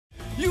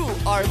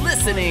are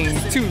listening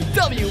to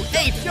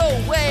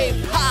WHOA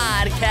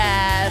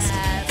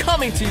Podcast,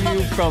 coming to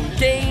you from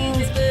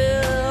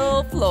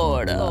Gainesville,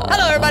 Florida.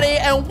 Hello, everybody,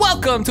 and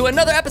welcome to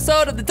another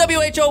episode of the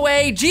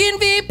WHOA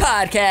GNV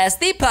Podcast,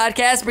 the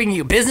podcast bringing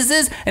you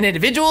businesses and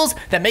individuals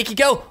that make you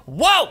go,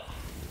 whoa!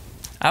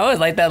 I always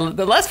like that.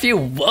 The last few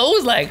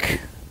whoas,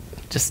 like,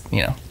 just,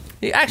 you know.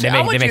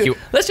 Actually,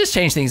 let's just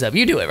change things up.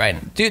 You do it,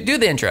 right? Do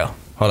the intro.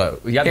 Hold on.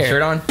 You got the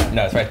shirt on?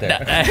 No, it's right there.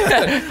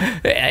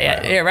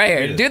 Yeah, right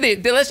here.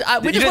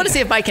 We just want to see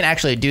if I can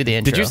actually do the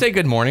intro. Did you say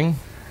good morning?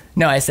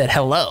 No, I said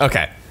hello.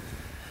 Okay.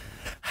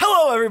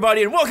 Hello,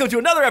 everybody, and welcome to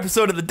another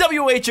episode of the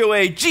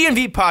WHOA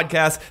GNV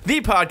Podcast,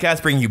 the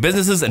podcast bringing you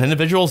businesses and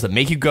individuals that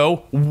make you go,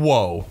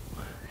 whoa.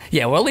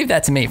 Yeah, we'll leave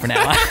that to me for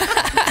now.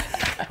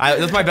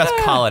 That's my best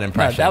Collin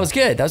impression. That was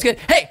good.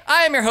 Hey,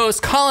 I am your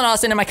host, Collin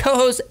Austin, and my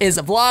co-host is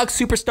vlog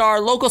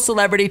superstar, local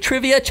celebrity,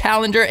 trivia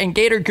challenger, and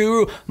gator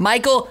guru,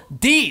 Michael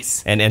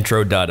Dees. And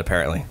intro dud,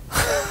 apparently.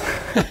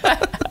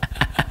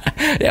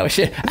 Yeah, we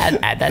should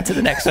add that to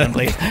the next one,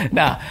 please.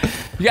 Nah,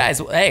 you guys,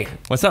 hey.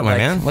 What's up, my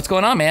man? What's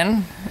going on,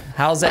 man?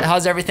 How's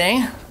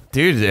everything?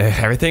 Dude,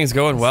 everything's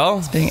going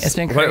well. It's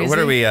been crazy. What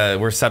are we,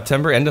 we're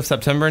September, end of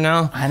September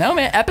now? I know,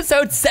 man.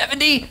 Episode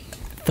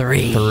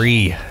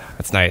 73.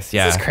 That's nice,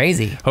 yeah. This is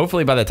crazy.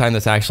 Hopefully by the time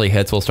this actually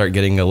hits, we'll start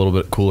getting a little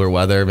bit cooler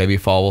weather. Maybe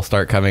fall will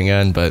start coming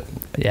in, but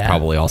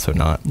probably also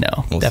not. No,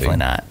 definitely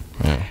not.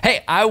 Yeah.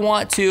 Hey, I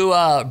want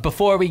to,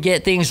 before we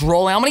get things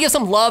rolling, I'm going to give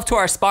some love to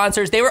our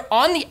sponsors. They were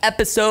on the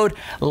episode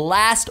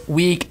last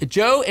week.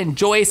 Joe and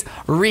Joyce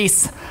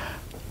Reese.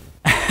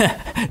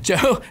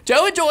 Joe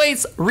and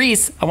Joyce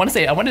Reese. I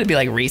wanted to be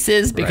like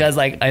Reese's because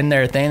like in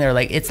their thing they're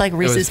like it's like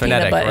Reese's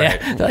peanut butter. Right.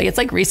 Yeah, they're like it's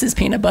like Reese's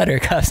peanut butter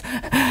cups.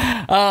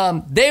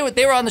 They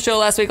were on the show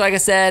last week, like I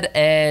said,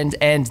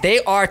 and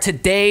they are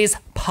today's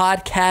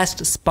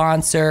podcast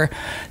sponsor.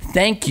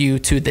 Thank you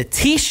to the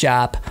Tea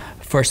Shop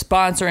for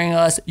sponsoring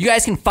us. You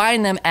guys can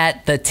find them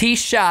at the Tea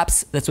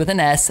Shops, that's with an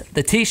S,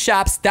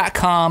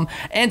 theteashops.com,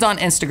 and on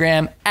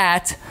Instagram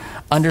at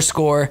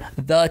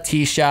 _the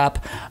Tea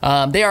Shop.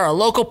 They are a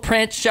local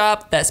print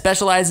shop that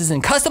specializes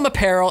in custom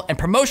apparel and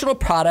promotional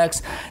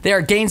products. They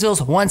are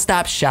Gainesville's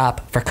one-stop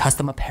shop for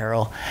custom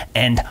apparel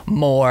and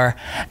more.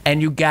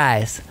 And you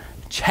guys,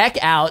 check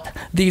out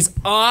these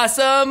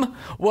awesome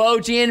Whoa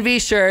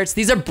GNV shirts.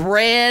 These are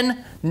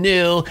brand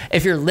new.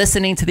 If you're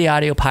listening to the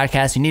audio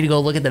podcast, you need to go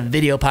look at the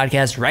video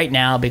podcast right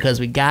now because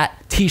we got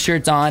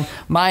t-shirts on.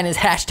 Mine is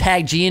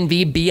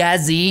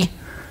 #GNVBIZ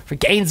for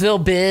Gainesville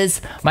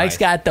Biz. Mike's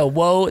got the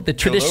Whoa, the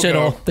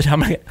traditional, I'm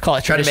going to call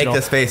it traditional. Try to make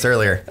this face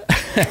earlier.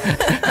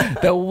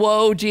 The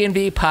Whoa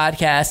GNV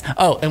podcast.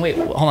 Oh, and wait,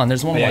 hold on.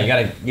 There's one more.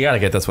 Yeah, you gotta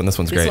get this one. This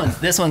one's great.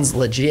 This one's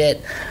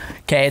legit.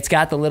 Okay, it's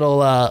got the little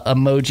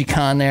emoji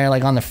con there,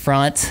 like on the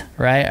front,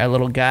 right? Our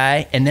little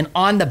guy. And then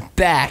on the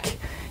back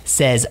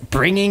says,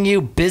 bringing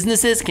you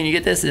businesses. Can you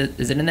get this?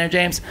 Is it in there,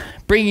 James?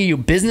 Bringing you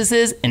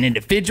businesses and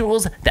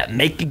individuals that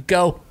make you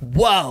go,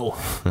 whoa.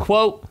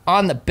 Quote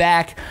on the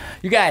back.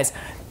 You guys,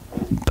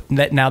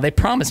 now they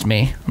promised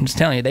me, I'm just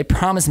telling you, they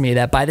promised me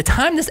that by the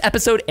time this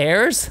episode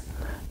airs,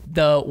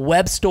 the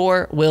web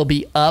store will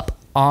be up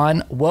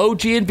on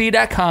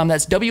whoagnv.com.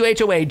 That's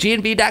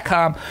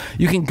WHOAGNV.com.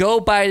 You can go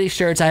buy these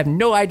shirts. I have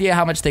no idea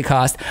how much they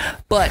cost,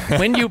 but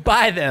when you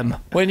buy them,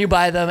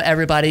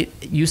 everybody,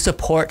 you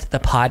support the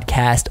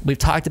podcast. We've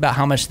talked about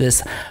how much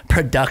this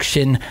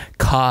production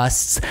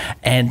costs,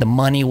 and the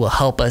money will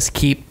help us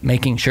keep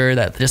making sure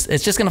that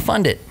it's just going to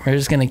fund it. We're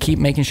just going to keep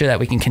making sure that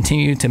we can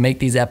continue to make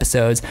these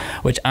episodes,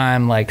 which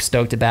I'm like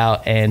stoked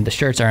about, and the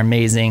shirts are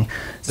amazing.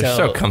 They're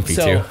so comfy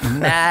too.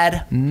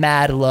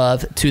 mad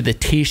love to the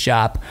Tea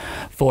Shop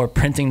for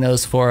printing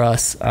those for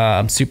us.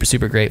 I'm super,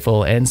 super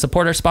grateful, and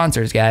support our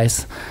sponsors,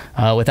 guys.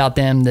 Without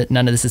them,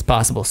 none of this is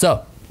possible.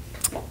 So,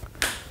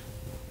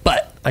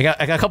 but I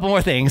got a couple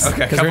more things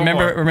because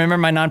remember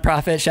my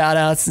nonprofit shout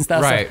outs and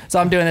stuff. Right. So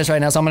I'm doing this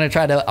right now. So I'm gonna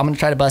try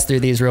to bust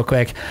through these real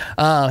quick.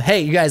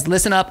 Hey, you guys,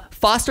 listen up.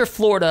 Foster,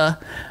 Florida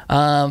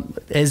they're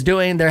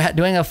doing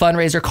a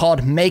fundraiser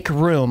called Make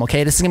Room.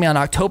 Okay, this is gonna be on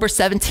October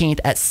 17th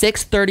at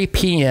 6:30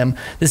 p.m.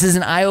 This is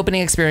an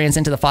eye-opening experience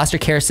into the foster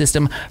care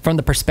system from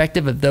the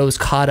perspective of those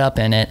caught up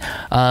in it.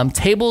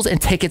 Tables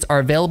and tickets are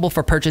available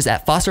for purchase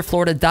at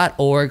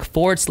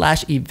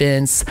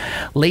fosterflorida.org/events.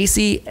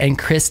 Lacey and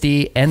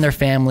Christy and their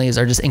families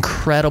are just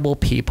incredible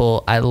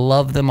people. I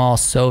love them all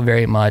so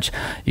very much.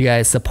 You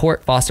guys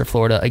support Foster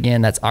Florida.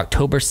 Again, that's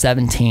October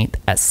 17th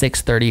at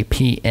 6:30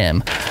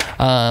 p.m.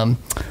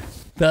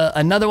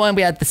 Another one,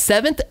 we had the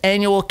 7th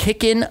annual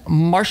Kick-In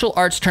Martial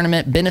Arts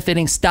Tournament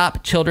benefiting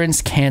Stop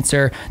Children's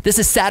Cancer. This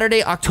is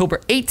Saturday, October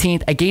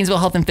 18th at Gainesville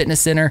Health and Fitness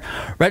Center.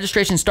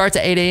 Registration starts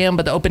at 8 a.m.,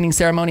 but the opening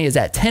ceremony is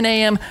at 10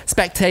 a.m.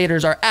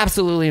 Spectators are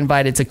absolutely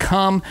invited to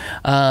come.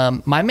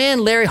 My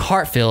man, Larry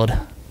Hartfield,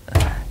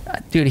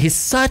 dude, he's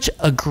such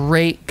a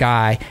great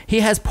guy.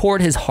 He has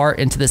poured his heart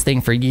into this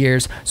thing for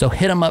years. So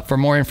hit him up for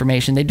more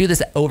information. They do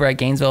this over at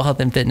Gainesville Health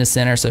and Fitness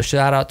Center. So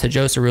shout out to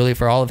Joe Cerulli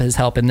for all of his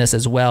help in this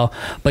as well.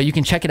 But you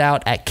can check it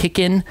out at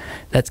Kickin.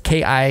 That's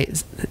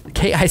KICKINIT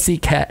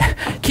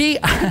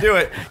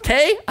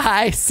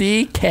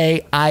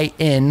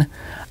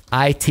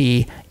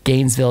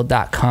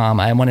Gainesville.com.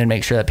 I wanted to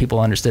make sure that people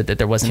understood that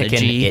there wasn't a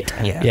G.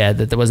 Yeah,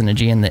 that there wasn't a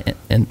G in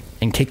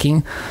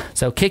kicking.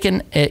 So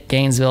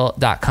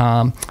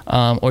kickinitgainesville.com,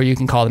 or you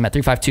can call them at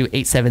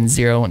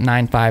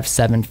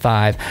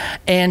 352-870-9575.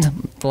 And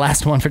the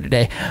last one for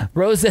today,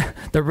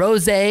 the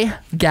Rose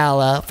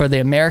Gala for the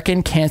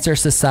American Cancer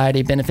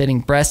Society, benefiting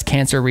breast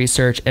cancer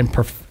research and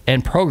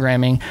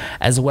programming,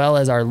 as well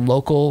as our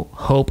local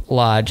Hope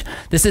Lodge.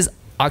 This is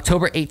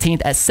October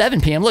 18th at 7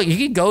 p.m. Look, you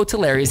could go to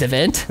Larry's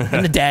event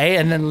in the day,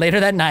 and then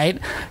later that night,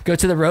 go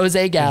to the Rose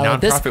Gala.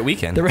 Nonprofit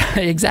weekend.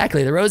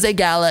 Exactly. The Rose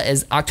Gala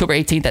is October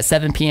 18th at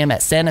 7 p.m.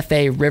 at Santa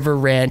Fe River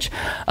Ranch.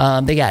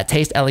 They got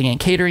Taste Elegant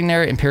Catering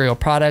there, Imperial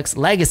Products,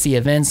 Legacy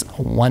Events,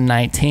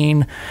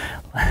 119.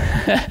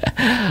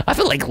 I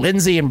feel like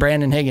Lindsay and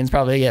Brandon Higgins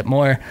probably get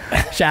more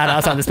shout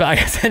outs on this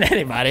podcast than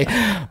anybody,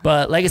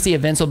 but Legacy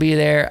Events will be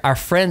there. Our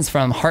friends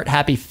from Heart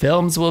Happy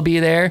Films will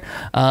be there,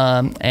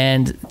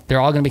 and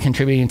they're all going to be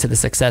contributing to the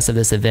success of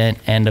this event.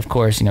 And of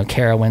course,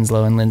 Kara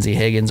Winslow and Lindsay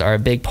Higgins are a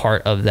big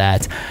part of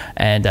that.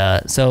 And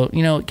so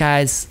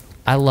guys,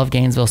 I love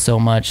Gainesville so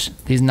much.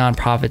 These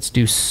nonprofits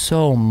do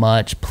so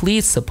much.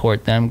 Please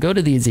support them. Go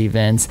to these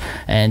events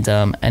and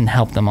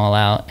help them all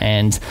out.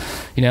 And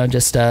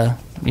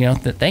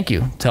thank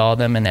you to all of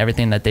them and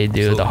everything that they do.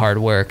 Absolutely. The hard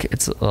work.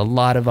 It's a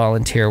lot of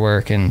volunteer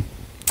work and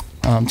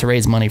to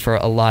raise money for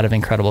a lot of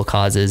incredible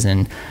causes.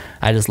 And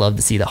I just love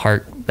to see the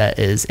heart that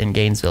is in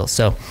Gainesville.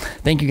 So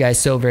thank you guys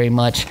so very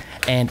much.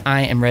 And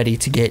I am ready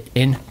to get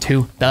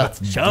into the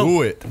show.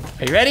 Do it.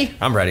 Are you ready?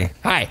 I'm ready.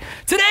 Hi.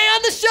 Today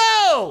on the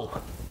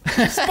show,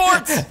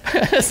 sports.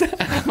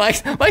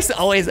 Mike's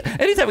always,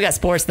 anytime we got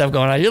sports stuff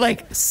going on, you're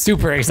like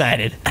super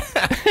excited.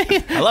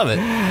 I love it.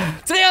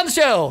 Today on the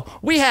show,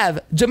 we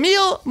have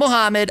Jameel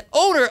Mohammed,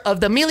 owner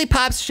of the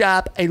MeelyPops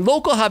shop, a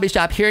local hobby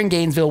shop here in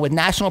Gainesville with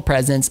national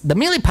presence. The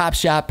MeelyPops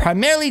shop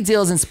primarily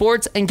deals in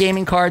sports and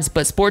gaming cards,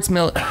 the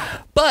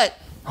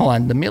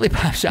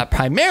MeelyPops shop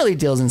primarily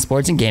deals in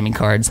sports and gaming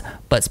cards,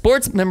 but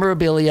sports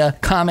memorabilia,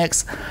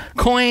 comics,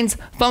 coins,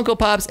 Funko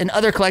Pops, and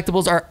other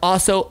collectibles are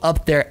also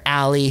up their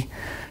alley.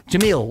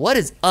 Jameel, what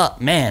is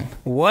up, man?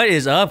 What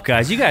is up,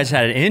 guys? You guys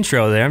had an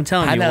intro there. I'm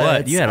telling you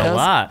what, you had a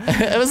lot.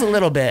 It was a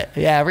little bit.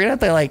 Yeah, we're going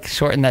to have to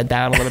shorten that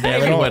down a little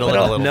bit.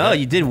 No,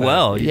 you did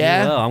well. You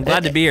did well. I'm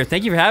glad to be here.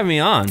 Thank you for having me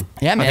on.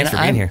 Yeah, man. Thanks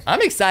for being here.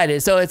 I'm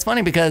excited. So it's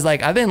funny because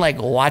I've been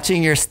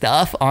watching your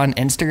stuff on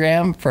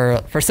Instagram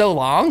for so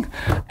long,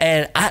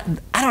 and I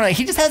don't know.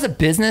 He just has a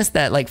business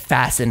that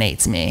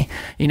fascinates me.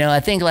 I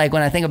think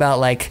when I think about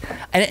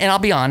and I'll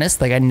be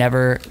honest, I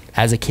never,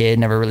 as a kid,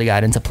 never really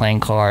got into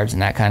playing cards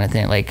and that kind of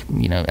thing.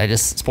 I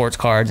just sports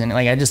cards and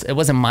it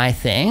wasn't my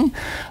thing,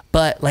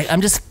 but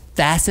I'm just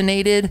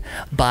fascinated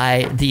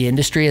by the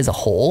industry as a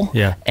whole.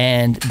 Yeah.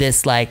 And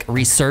this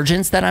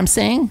resurgence that I'm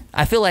seeing.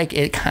 I feel like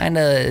it kind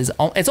of is,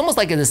 it's almost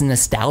like this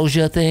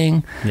nostalgia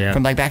thing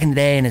from back in the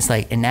day. And it's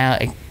and now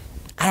I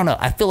don't know.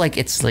 I feel like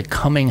it's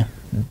coming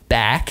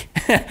back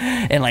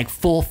in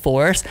full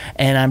force.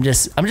 And I'm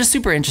just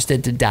super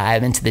interested to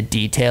dive into the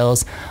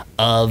details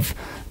of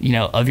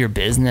your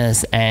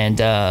business.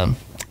 And,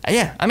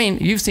 yeah, I mean,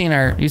 you've seen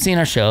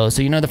our show,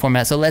 so you know the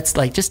format. So let's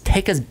just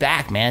take us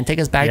back, man. Take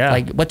us back. Yeah.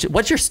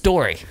 What's your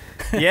story?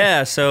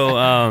 Yeah,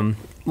 so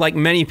like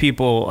many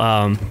people,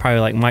 probably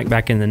like Mike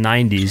back in the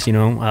 90s,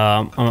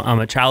 I'm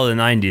a child of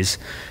the 90s.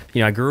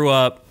 I grew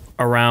up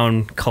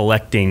around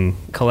collecting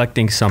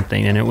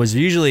something, and it was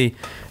usually,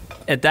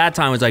 at that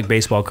time, it was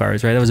baseball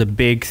cards, right? That was a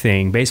big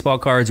thing. Baseball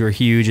cards were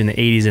huge in the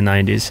 80s and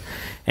 90s.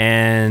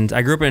 And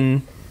I grew up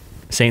in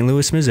St.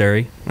 Louis,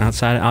 Missouri,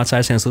 outside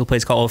St. Louis, a little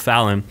place called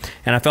O'Fallon,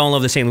 and I fell in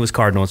love with the St. Louis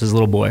Cardinals as a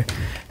little boy.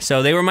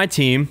 So they were my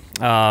team.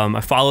 I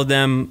followed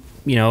them,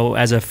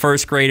 as a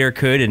first grader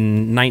could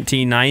in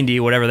 1990,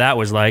 whatever that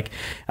was like,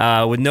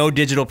 with no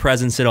digital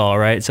presence at all,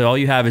 right? So all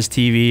you have is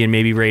TV and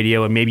maybe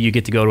radio, and maybe you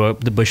get to go to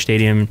the Busch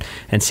Stadium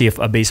and see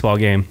a baseball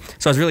game.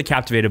 So I was really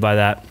captivated by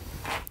that.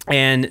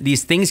 And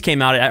these things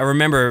came out. I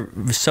remember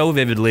so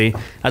vividly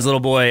as a little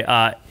boy,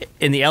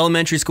 in the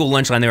elementary school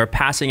lunch line, they were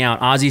passing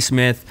out Ozzie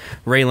Smith,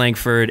 Ray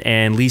Lankford,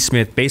 and Lee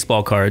Smith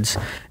baseball cards,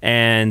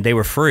 and they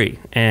were free.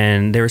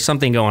 And there was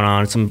something going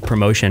on, some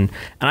promotion,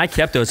 and I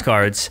kept those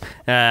cards.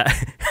 I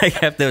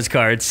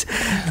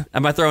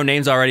might throw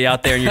names already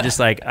out there, and you're just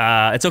like,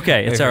 it's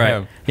okay, it's all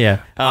right.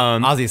 Yeah.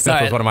 Ozzie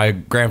Smith was one of my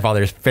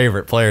grandfather's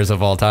favorite players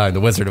of all time,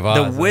 the Wizard of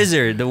Oz.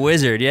 The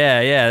Wizard,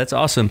 yeah, that's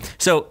awesome.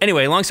 So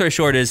anyway, long story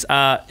short is,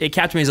 it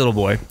captured me as a little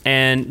boy.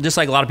 And just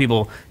like a lot of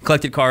people,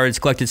 collected cards,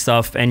 collected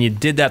stuff, and you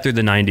did that through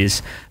the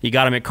 90s. You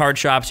got them at card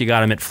shops, you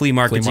got them at flea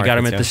markets, you got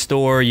them at the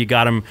store, you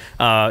got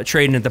them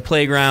trading at the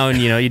playground.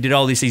 You know, you did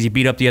all these things. You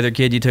beat up the other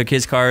kid, you took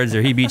his cards,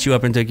 or he beat you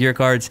up and took your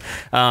cards.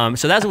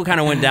 So that's what kind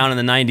of went down in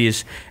the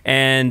 90s.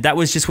 And that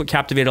was just what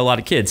captivated a lot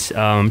of kids.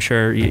 I'm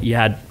sure you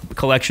had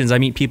collections. I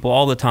meet people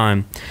all the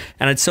time.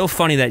 And it's so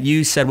funny that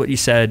you said what you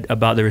said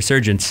about the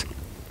resurgence.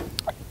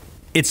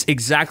 It's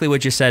exactly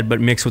what you said, but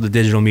mixed with the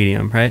digital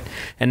medium, right?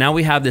 And now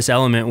we have this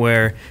element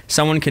where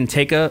someone can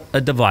take a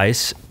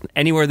device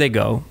anywhere they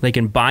go. They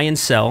can buy and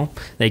sell.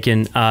 They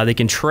can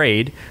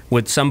trade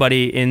with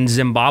somebody in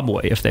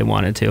Zimbabwe if they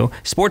wanted to.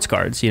 Sports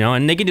cards, you know,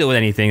 and they can deal with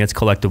anything that's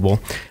collectible.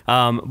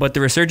 But the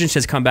resurgence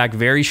has come back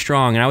very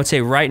strong. And I would say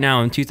right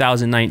now in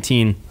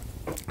 2019,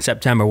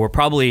 September, we're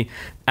probably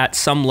at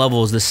some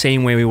levels the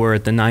same way we were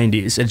at the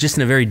 90s. It's just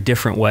in a very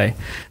different way.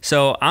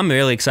 So I'm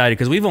really excited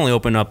because we've only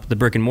opened up the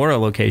brick and mortar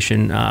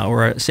location.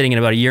 We're sitting in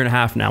about a year and a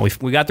half now.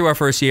 We got through our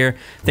first year.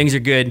 Things are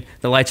good.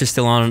 The lights are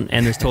still on,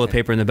 and there's toilet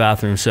paper in the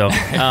bathroom. So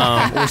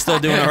we're still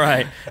doing all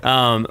right.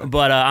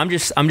 But I'm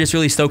just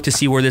really stoked to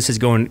see where this is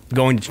going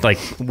like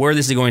where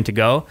this is going to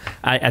go.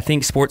 I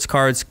think sports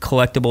cards,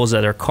 collectibles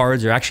that are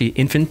cards, are actually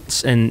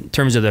infants in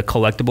terms of the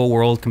collectible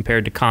world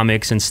compared to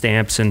comics and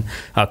stamps and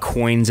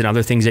coins and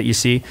other things that you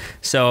see.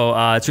 So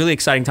it's really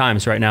exciting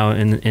times right now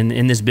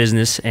in this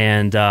business,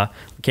 and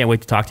can't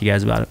wait to talk to you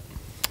guys about it.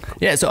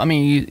 Yeah, so I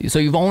mean,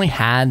 you've only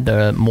had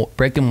the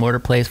brick and mortar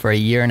place for a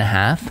year and a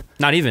half.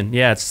 Not even,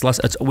 yeah. It's less.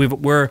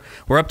 We're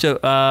up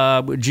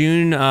to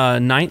June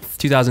 9th,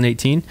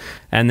 2018,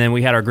 and then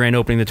we had our grand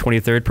opening the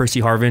 23rd.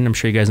 Percy Harvin, I'm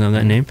sure you guys know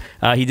that name.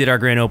 He did our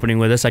grand opening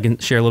with us. I can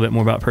share a little bit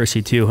more about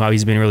Percy too, how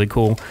he's been really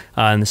cool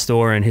in the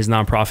store and his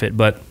nonprofit.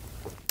 But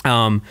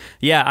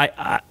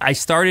yeah, I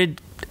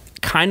started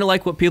kind of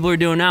like what people are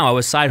doing now. I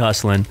was side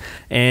hustling.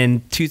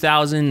 In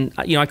 2000,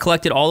 you know, I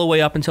collected all the way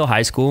up until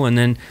high school, and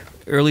then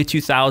early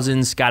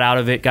 2000s, got out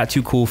of it, got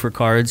too cool for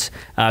cards,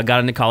 got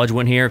into college,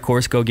 went here, of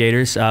course, go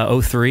Gators,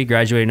 03,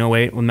 graduated in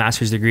 08 with a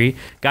master's degree,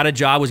 got a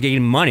job, was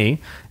getting money,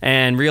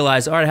 and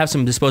realized, all right, I have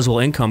some disposable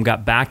income,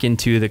 got back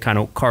into the kind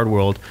of card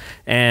world,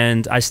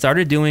 and I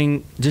started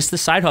doing just the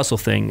side hustle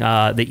thing,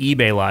 the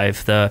eBay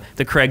life, the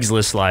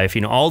Craigslist life,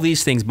 you know, all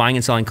these things, buying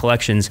and selling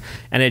collections,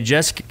 and it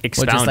just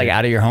expounded. Just like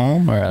out of your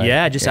home? Or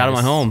yeah, just out of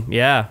my home.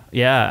 Yeah.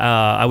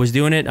 I was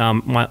doing it.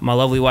 My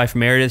lovely wife,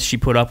 Meredith, she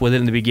put up with it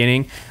in the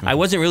beginning. I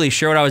wasn't really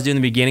sure what I was doing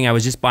in the beginning. I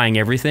was just buying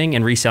everything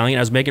and reselling it. I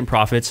was making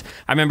profits.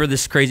 I remember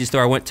this crazy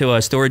store. I went to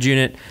a storage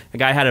unit. The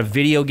guy had a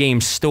video game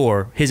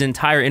store, his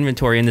entire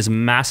inventory in this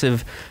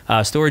massive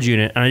storage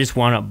unit, and I just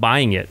wound up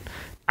buying it.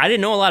 I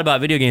didn't know a lot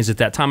about video games at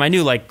that time. I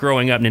knew, like,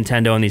 growing up,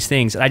 Nintendo and these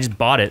things. I just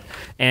bought it,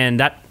 and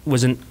that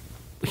wasn't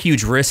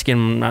huge risk,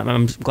 and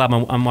I'm glad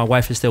my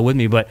wife is still with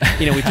me. But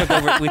you know, we took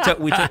over.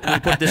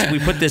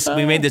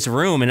 We made this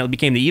room, and it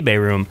became the eBay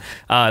room,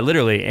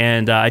 literally.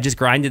 And I just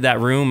grinded that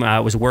room. I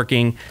was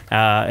working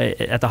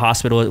at the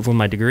hospital with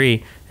my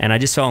degree, and I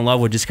just fell in love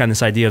with just kind of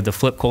this idea of the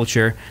flip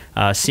culture,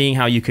 seeing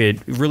how you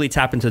could really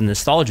tap into the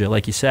nostalgia,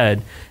 like you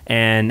said,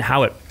 and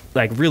how it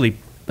like really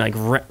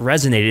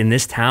resonated in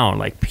this town.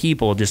 Like,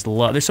 people just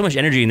love, there's so much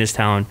energy in this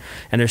town,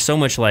 and there's so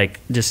much, like,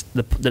 just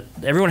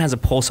everyone has a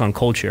pulse on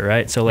culture,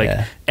 right? So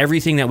like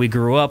everything that we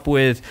grew up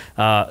with,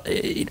 how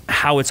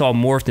it's all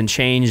morphed and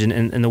changed,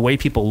 and the way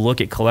people look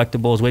at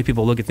collectibles, the way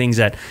people look at things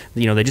that,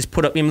 you know, they just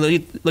put up. I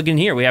mean, look in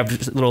here, we have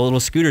little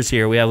scooters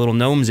here, we have little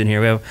gnomes in here,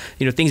 we have,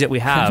 you know, things that we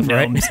have,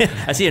 right?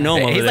 I see a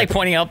gnome over there. He's like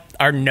pointing out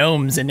our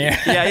gnomes in there.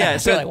 Yeah.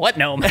 So like, what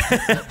gnome?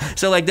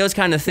 So like those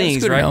kind of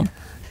things, right? Gnome.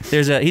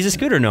 He's a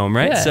scooter gnome,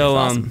 right? Yeah, so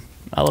awesome.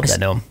 I love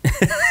that gnome.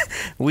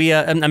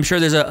 I'm sure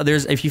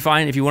there's if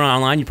you went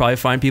online, you probably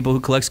find people who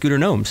collect scooter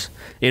gnomes.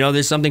 You know,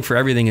 there's something for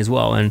everything as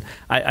well. And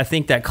I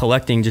think that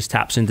collecting just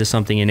taps into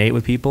something innate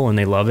with people, and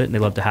they love it, and they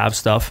love to have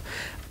stuff.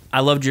 I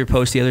loved your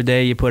post the other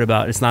day. You put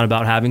about, it's not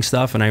about having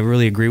stuff, and I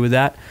really agree with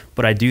that.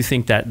 But I do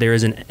think that there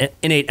is an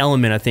innate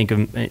element, I think,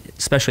 of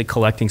especially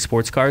collecting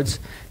sports cards,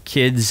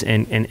 kids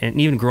and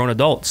even grown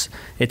adults.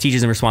 It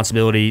teaches them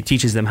responsibility,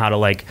 teaches them how to,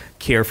 like,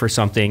 care for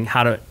something,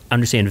 how to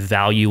understand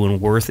value and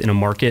worth in a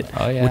market,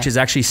 which is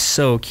actually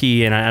so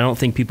key. And I don't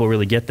think people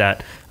really get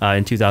that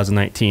in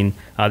 2019.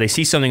 They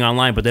see something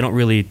online, but they don't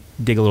really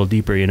dig a little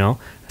deeper, you know,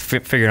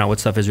 figuring out what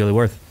stuff is really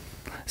worth.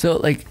 So,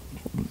 like,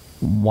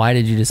 why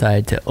did you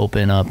decide to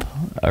open up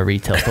a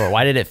retail store?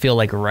 Why did it feel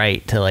like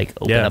right to, like,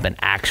 open up an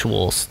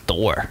actual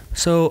store?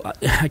 So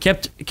I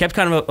kept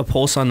kind of a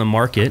pulse on the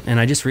market, and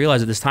I just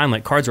realized at this time,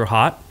 like, cards were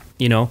hot.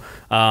 You know,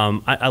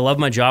 I love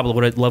my job.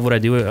 I love what I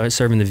do. I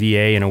serve in the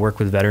VA and I work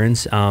with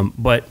veterans.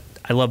 But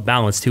I love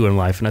balance too in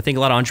life. And I think a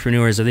lot of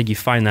entrepreneurs, I think you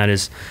find that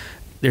is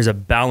there's a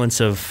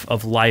balance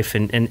of life,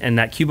 and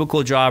that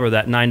cubicle job or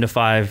that 9 to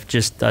 5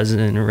 just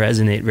doesn't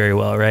resonate very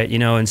well, right? You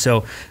know, and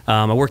so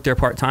I worked there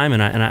part time,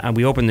 and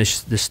we opened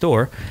this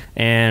store,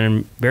 and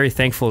I'm very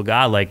thankful to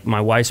God. Like,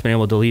 my wife's been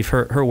able to leave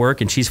her work,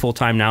 and she's full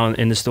time now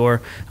in the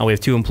store. We have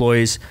 2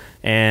 employees,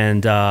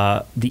 and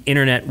the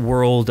internet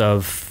world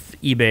of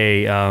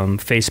eBay,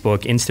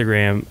 Facebook,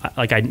 Instagram,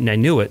 like I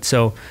knew it.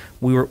 So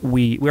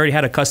we already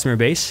had a customer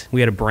base.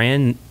 We had a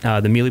brand,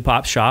 the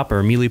MeelyPops shop,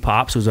 or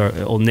MeelyPops was our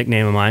old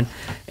nickname of mine,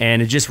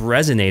 and it just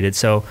resonated.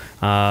 So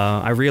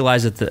I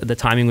realized that the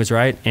timing was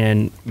right,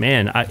 and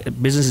man,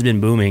 business has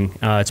been booming.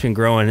 It's been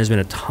growing. There's been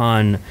a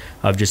ton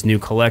of just new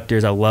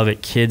collectors. I love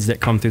it. Kids that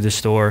come through the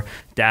store,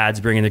 dads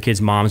bringing their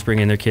kids, moms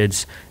bringing their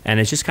kids, and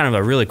it's just kind of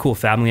a really cool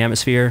family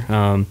atmosphere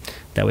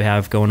that we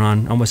have going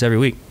on almost every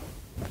week.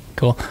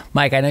 Cool.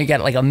 Mike, I know you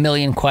got like a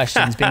million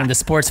questions being the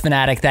sports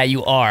fanatic that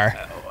you are.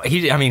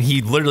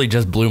 He literally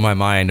just blew my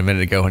mind a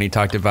minute ago when he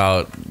talked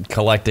about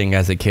collecting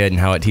as a kid and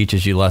how it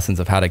teaches you lessons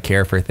of how to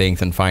care for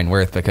things and find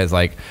worth, because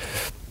like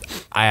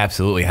I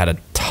absolutely had a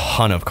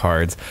ton of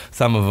cards.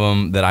 Some of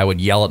them that I would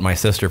yell at my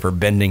sister for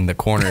bending the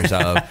corners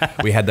of.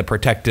 We had the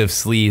protective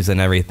sleeves and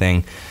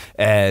everything.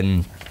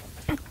 And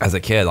as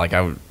a kid, like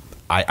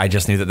I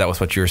just knew that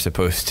was what you were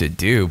supposed to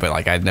do, but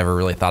like I'd never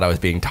really thought I was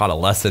being taught a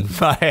lesson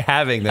by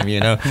having them, you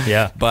know?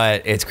 Yeah.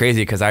 But it's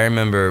crazy because I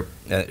remember,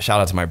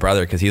 shout out to my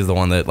brother because he's the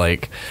one that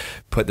like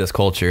put this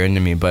culture into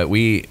me, but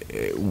we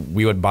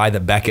would buy the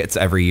Beckett's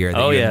every year.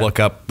 You'd look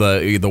up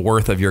the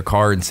worth of your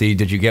card and see,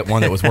 did you get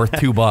one that was worth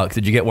 $2?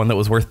 Did you get one that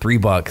was worth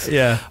 $3?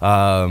 Yeah.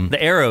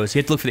 The arrows, you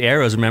had to look for the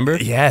arrows, remember?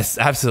 Yes,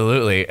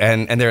 absolutely.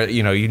 And there,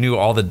 you know, you knew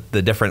all the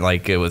different,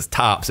 like it was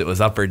tops, it was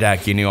upper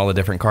deck, you knew all the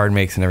different card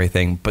makes and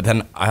everything. But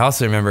then I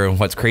also remember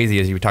what's crazy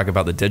is you talk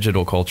about the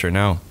digital culture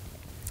now,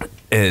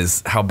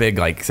 is how big,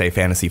 like, say,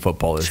 fantasy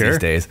football is these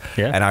days.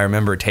 Yeah. And I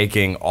remember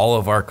taking all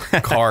of our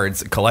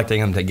cards, collecting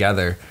them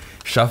together,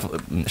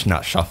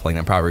 not shuffling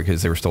them probably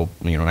because they were still,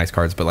 you know, nice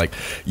cards, but like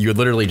you would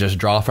literally just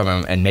draw from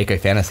them and make a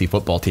fantasy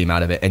football team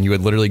out of it. And you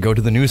would literally go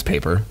to the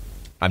newspaper.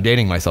 I'm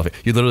dating myself.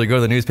 You literally go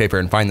to the newspaper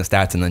and find the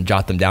stats and then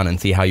jot them down and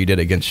see how you did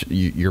against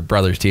your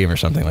brother's team or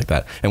something like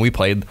that. And we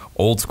played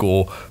old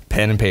school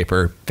pen and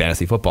paper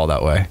fantasy football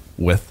that way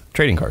with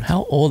trading cards.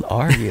 How old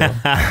are you?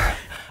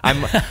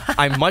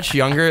 I'm much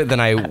younger than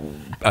I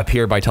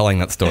appear by telling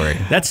that story.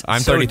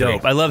 I'm so 33.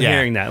 Dope. I love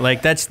hearing that.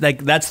 Like that's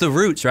the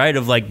roots, right,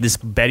 of like this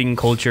betting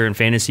culture and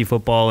fantasy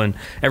football and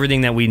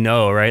everything that we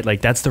know, right?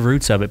 Like that's the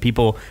roots of it.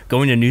 People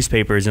going to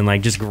newspapers and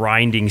like just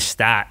grinding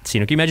stats. You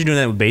know, can you imagine doing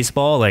that with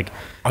baseball? Like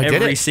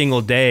every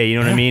single day, you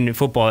know what I mean?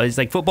 Football is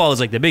like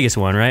the biggest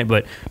one, right?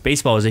 But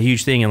baseball is a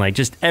huge thing, and like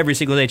just every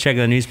single day checking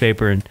the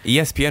newspaper. And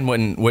ESPN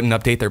wouldn't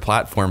update their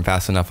platform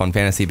fast enough on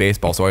fantasy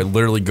baseball, so I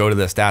literally go to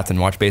the stats and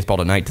watch Baseball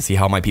Tonight to see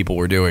how my people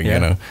were doing. You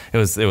know, it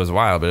was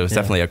wild, but it was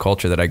definitely a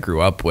culture that I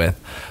grew up with,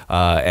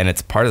 and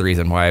it's part of the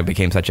reason why I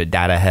became such a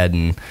data head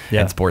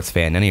and sports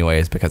fan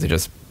anyways, because I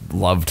just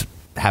loved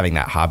having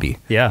that hobby.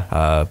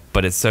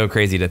 But it's so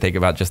crazy to think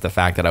about just the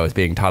fact that I was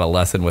being taught a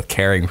lesson with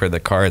caring for the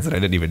cards and I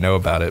didn't even know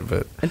about it.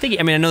 But I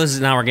know this is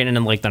now we're getting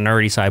into like the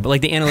nerdy side, but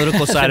like the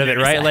analytical side of it,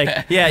 right?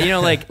 Like you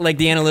know, like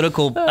the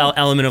analytical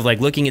element of like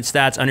looking at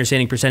stats,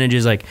 understanding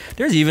percentages. Like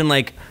there's even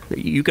like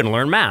you can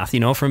learn math, you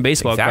know, from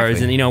baseball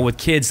cards, and you know, with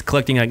kids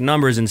collecting like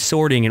numbers and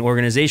sorting and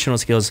organizational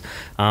skills.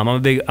 I'm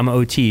an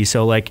OT,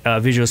 so like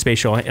visual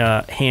spatial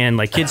hand,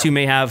 like kids who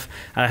may have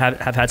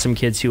had some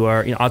kids who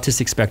are, you know,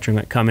 autistic spectrum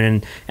that come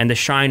in, and the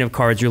shine of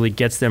cards really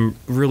gets them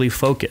really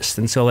focused.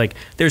 And so like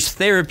there's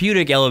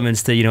therapeutic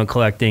elements to, you know,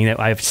 collecting that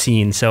I've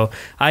seen. So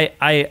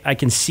I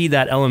can see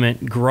that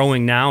element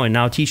growing now, and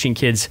now teaching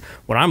kids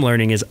what I'm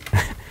learning is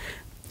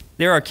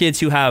there are kids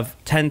who have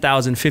 $10,000,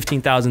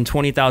 $15,000,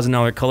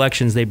 $20,000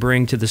 collections they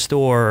bring to the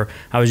store.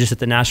 I was just at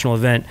the national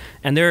event,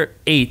 and they're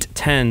 8,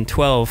 10,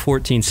 12,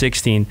 14,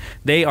 16.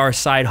 They are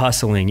side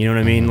hustling, you know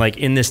what I mean? Like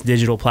in this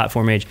digital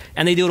platform age,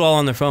 and they do it all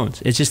on their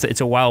phones. It's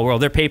a wild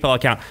world. Their PayPal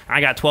account,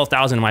 I got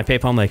 12,000 in my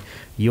PayPal. I'm like,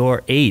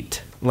 you're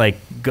 8.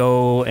 Like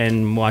go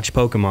and watch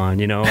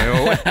Pokemon, you know,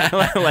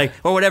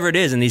 or whatever it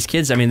is. And these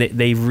kids, I mean,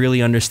 they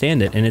really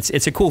understand it, and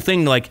it's a cool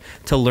thing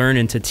to learn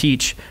and to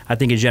teach. I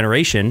think a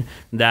generation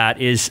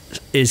that is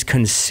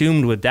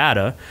consumed with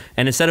data,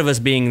 and instead of us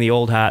being the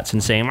old hats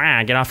and saying,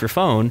 get off your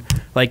phone,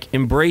 like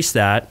embrace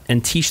that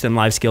and teach them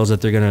life skills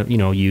that they're gonna, you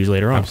know, use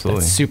later on.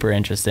 Absolutely. That's super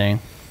interesting.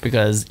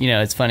 Because, you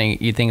know, it's funny,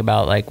 you think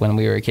about like when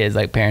we were kids,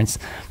 like parents,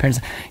 you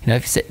know,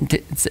 if you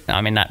sit,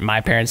 I mean, not my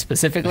parents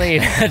specifically,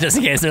 just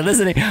in case they're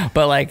listening,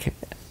 but like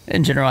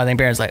in general, I think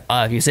parents like,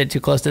 oh, if you sit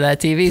too close to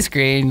that TV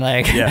screen,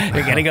 like you're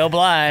gonna go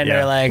blind,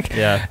 or like,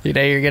 you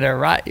know, you're gonna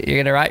rot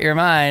your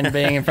mind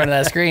being in front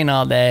of that screen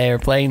all day, or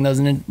playing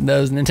those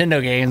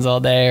Nintendo games all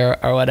day,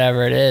 or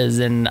whatever it is.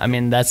 And I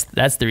mean, that's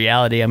the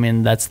reality. I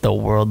mean, that's the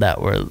world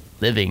that we're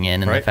living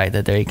in, and the fact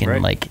that they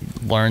can like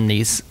learn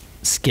these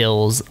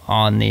skills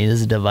on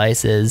these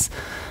devices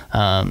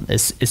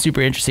is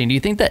super interesting. Do you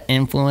think that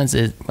influence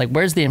is like,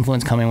 where's the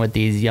influence coming with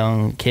these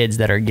young kids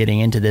that are getting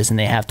into this and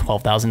they have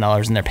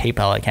 $12,000 in their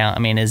PayPal account? I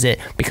mean, is it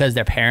because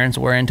their parents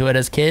were into it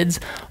as kids,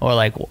 or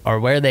like, or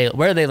where are they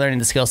learning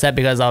the skill set?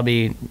 Because I'll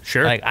be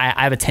sure, like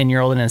I have a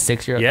 10-year-old and a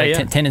 6-year-old,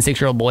 10 and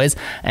 6-year-old boys,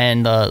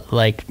 and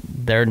like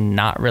they're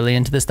not really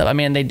into this stuff. I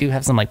mean, they do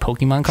have some like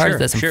Pokemon cards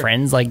that some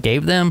friends like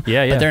gave them,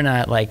 but they're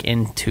not like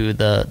into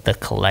the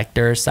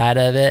collector side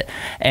of it.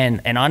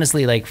 And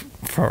honestly, like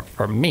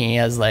for me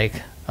as like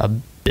a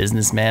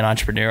businessman,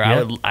 entrepreneur.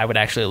 I would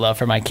actually love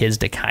for my kids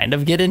to kind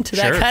of get into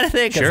that kind of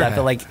thing, because I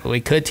feel like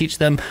we could teach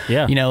them,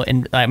 you know,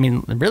 and I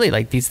mean, really,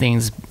 like these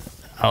things,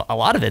 a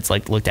lot of it's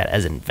like looked at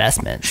as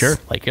investments.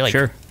 Like you're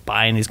like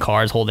buying these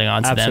cars, holding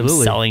on to them,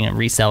 selling and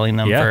reselling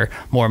them for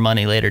more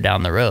money later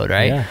down the road,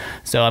 right?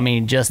 So I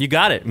mean, you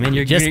got it. I mean,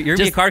 you're gonna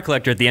be a card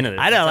collector at the end of this.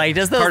 I know, like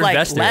just those like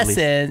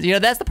lessons. You know,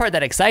 that's the part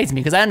that excites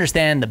me, because I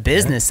understand the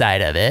business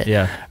side of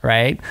it.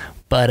 Right.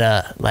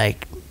 But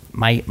like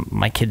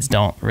my kids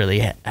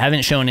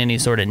haven't shown any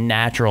sort of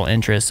natural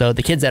interest. So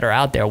the kids that are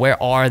out there,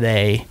 where are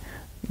they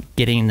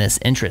getting this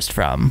interest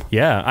from?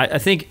 I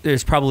think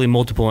there's probably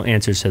multiple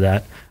answers to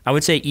that. I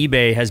would say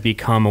eBay has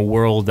become a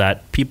world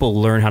that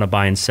people learn how to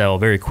buy and sell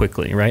very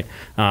quickly, right?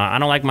 I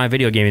don't like my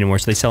video game anymore,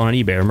 so they sell it on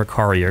eBay or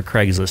Mercari or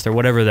Craigslist or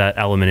whatever that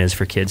element is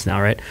for kids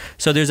now, right?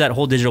 So there's that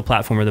whole digital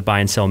platform where the buy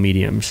and sell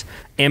mediums.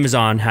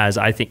 Amazon has,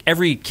 I think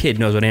every kid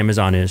knows what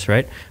Amazon is,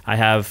 right? I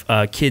have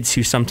kids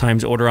who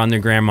sometimes order on their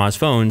grandma's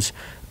phones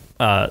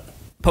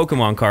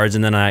Pokemon cards,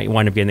 and then I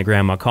wind up getting the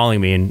grandma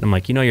calling me, and I'm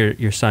like, you know,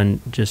 your son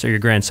just, or your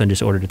grandson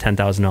just ordered a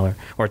 $10,000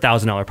 or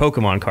 $1,000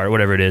 Pokemon card,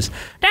 whatever it is.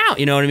 Now,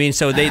 you know what I mean?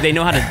 So they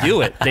know how to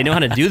do it. They know how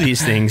to do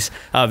these things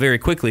very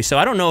quickly. So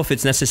I don't know if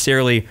it's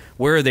necessarily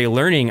where are they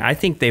learning. I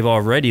think they've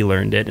already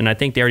learned it, and I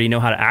think they already know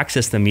how to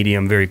access the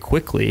medium very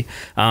quickly.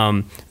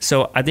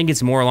 So I think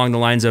it's more along the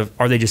lines of,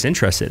 are they just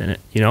interested in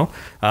it? You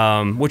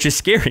know, which is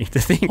scary to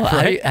think. Well,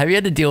 right? Have you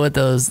had to deal with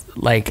those,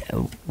 like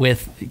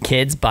with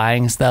kids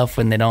buying stuff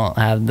when they don't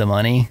have the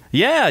money?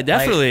 Yeah,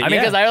 definitely. Like, I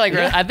mean, because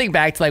I think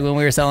back to like when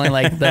we were selling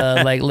like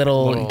the like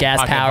little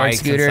gas powered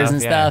scooters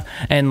and stuff,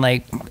 and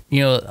like,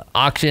 you know,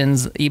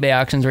 auctions, eBay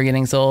auctions were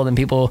getting sold, and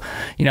people,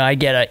 you know, I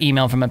get an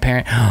email from a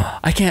parent,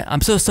 I'm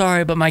so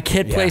sorry, but my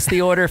kid placed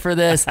the order for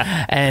this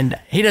and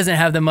he doesn't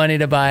have the money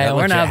to buy it.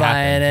 We're not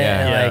buying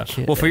it.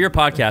 Like, well, for your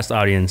podcast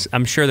audience,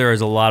 I'm sure there is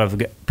a lot of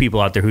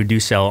people out there who do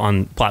sell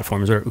on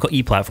platforms or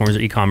e-platforms or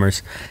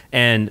e-commerce,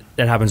 and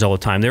that happens all the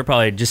time. They're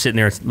probably just sitting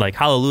there like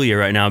hallelujah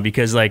right now,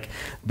 because like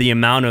the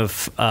amount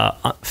of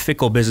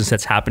fickle business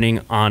that's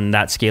happening on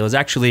that scale is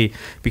actually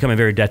becoming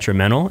very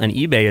detrimental, and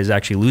eBay is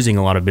actually losing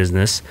a lot of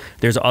business.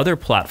 There's other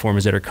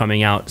platforms that are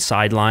coming out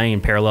sidelining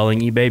and paralleling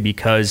eBay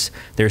because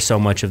there's so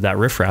much of that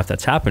riffraff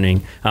that's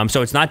happening.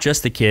 So it's not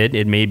just the kid.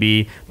 It may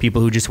be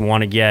people who just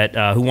want to get,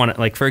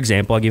 like, for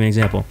example, I'll give you an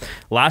example.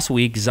 Last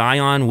week,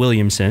 Zion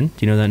Williamson,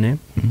 do you know that name?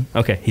 Mm-hmm.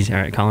 Okay, he's all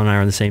right. Colin and I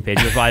are on the same page.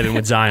 We're vibing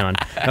with Zion.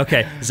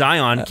 Okay,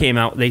 Zion came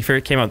out.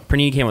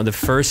 Panini came out with the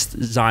first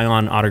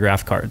Zion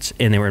autograph cards,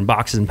 and they were in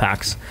boxes and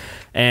packs.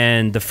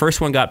 And the first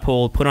one got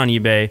put on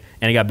eBay,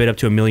 and it got bid up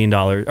to $1 million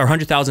or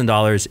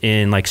 $100,000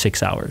 in like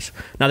 6 hours.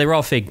 Now they were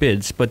all fake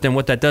bids, but then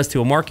what that does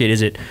to a market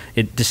is it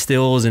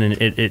distills and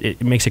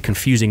it makes a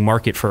confusing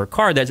market for a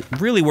card that's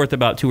really worth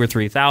about $2,000 or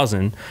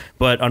 $3,000.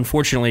 But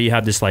unfortunately, you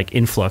have this like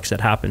influx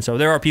that happens. So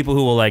there are people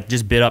who will like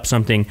just bid up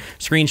something,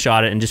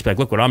 screenshot it, and just be like,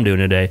 look what I'm doing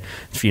today,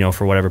 you know,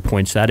 for whatever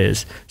points that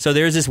is. So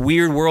there's this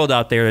weird world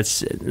out there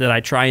that I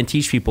try and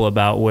teach people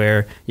about,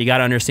 where you got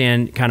to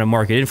understand kind of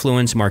market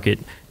influence, market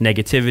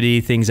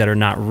negativity, things that are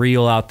not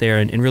real out there,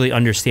 and really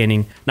understanding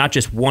not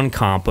just one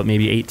comp, but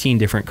maybe 18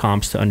 different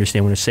comps to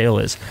understand what a sale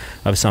is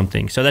of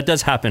something. So that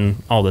does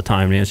happen all the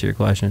time, to answer your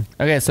question.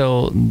 Okay,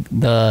 so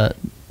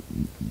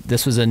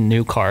this was a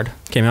new card.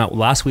 Came out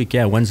last week,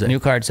 Wednesday. New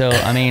card. So,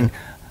 I mean,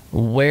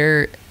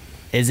 where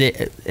is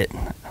it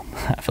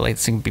I feel like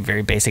it's going to be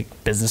very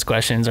basic business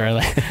questions, or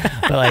like,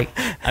 but like,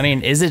 I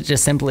mean, is it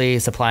just simply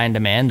supply and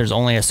demand? There's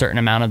only a certain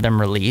amount of them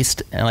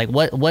released, and like,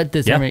 what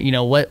determine, you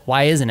know,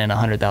 why isn't it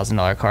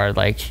 $100,000 card?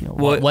 Like, you know,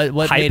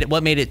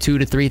 what made it $2,000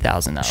 to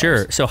 $3,000?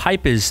 Sure. So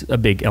hype is a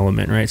big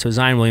element, right? So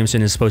Zion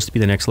Williamson is supposed to be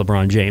the next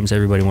LeBron James.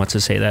 Everybody wants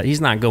to say that.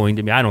 He's not going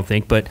to be, I don't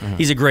think, but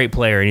he's a great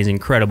player, and he's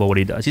incredible what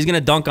he does. He's going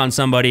to dunk on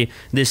somebody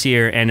this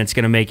year, and it's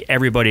going to make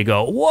everybody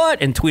go,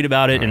 what? And tweet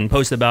about it and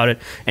post about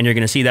it, and you're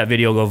going to see that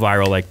video go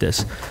viral like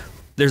this.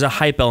 There's a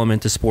hype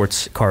element to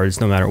sports cards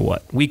no matter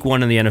what. Week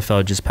 1 in the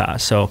NFL just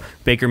passed. So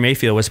Baker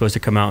Mayfield was supposed to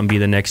come out and be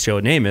the next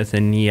Joe Namath,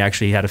 and he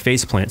actually had a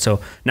faceplant.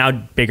 So now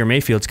Baker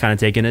Mayfield's kind of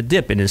taking a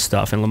dip in his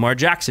stuff, and Lamar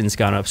Jackson's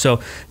gone up.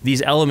 So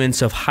these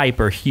elements of hype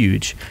are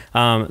huge.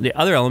 The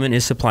other element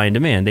is supply and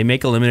demand. They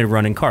make a limited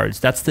run in cards.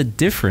 That's the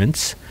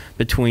difference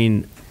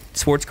between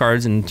sports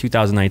cards in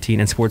 2019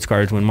 and sports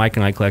cards when Mike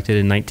and I collected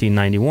in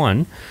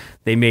 1991.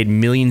 They made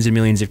millions and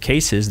millions of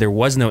cases. There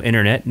was no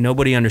internet.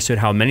 Nobody understood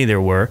how many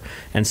there were.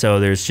 And so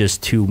there's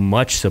just too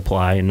much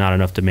supply and not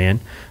enough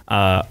demand.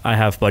 I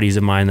have buddies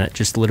of mine that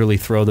just literally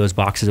throw those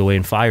boxes away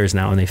in fires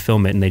now, and they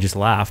film it and they just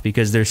laugh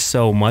because there's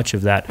so much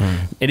of that.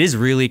 It is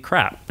really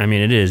crap. I mean,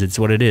 it is. It's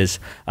what it is.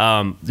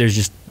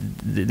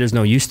 There's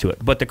no use to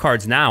it. But the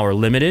cards now are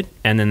limited,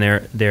 and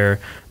then they're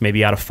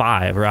maybe out of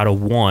 5 or out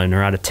of 1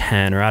 or out of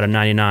 10 or out of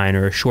 99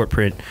 or a short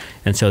print.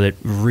 And so that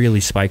really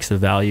spikes the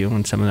value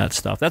on some of that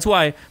stuff. That's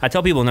why I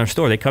tell people in our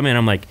store, they come in,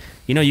 I'm like,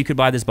 you know, you could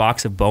buy this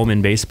box of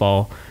Bowman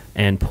baseball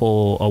and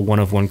pull a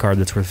 1-of-1 card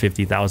that's worth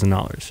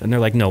 $50,000? And they're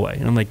like, no way.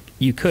 And I'm like,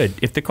 you could.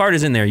 If the card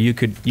is in there, you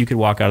could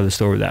walk out of the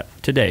store with that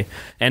today.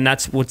 And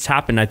that's what's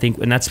happened, I think,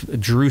 and that's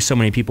drew so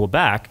many people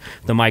back.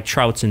 The Mike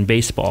Trouts in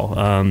baseball,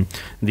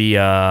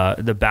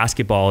 the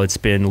basketball, it's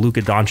been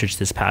Luka Doncic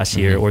this past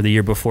year, or the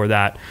year before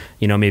that,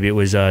 you know, maybe it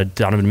was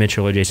Donovan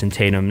Mitchell or Jason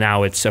Tatum.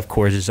 Now it's, of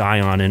course,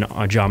 Zion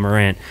and John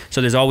Morant.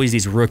 So there's always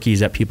these rookies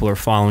that people are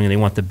following and they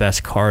want the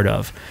best card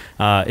of.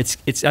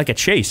 It's like a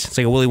chase. It's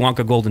like a Willy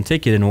Wonka golden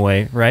ticket in a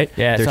way, right?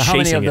 Yeah. They're so how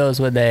many of it. those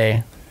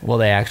will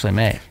they actually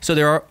make? So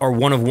there are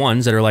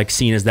 1-of-1s that are like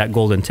seen as that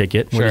golden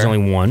ticket, where there's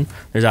only one.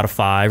 There's out of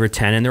 5 or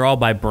 10, and they're all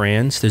by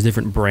brands. There's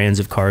different brands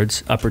of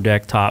cards: Upper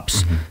Deck,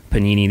 Topps,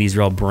 Panini. These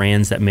are all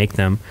brands that make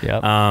them.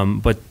 Yep.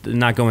 But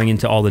not going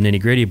into all the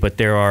nitty gritty, but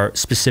there are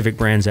specific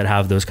brands that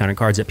have those kind of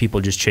cards that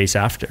people just chase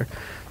after.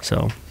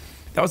 So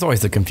that was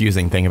always the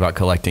confusing thing about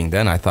collecting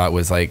then, I thought,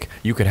 was like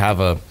you could have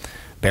a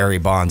Barry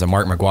Bonds, a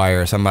Mark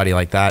McGuire, somebody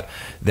like that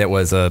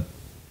was a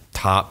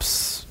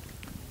Topps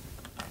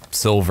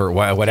silver,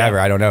 whatever,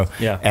 I don't know.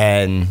 Yeah.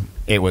 And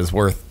it was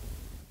worth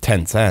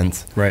 10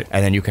 cents. Right.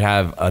 And then you could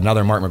have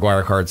another Mark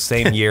McGuire card,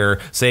 same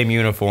year, same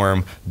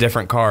uniform,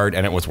 different card,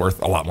 and it was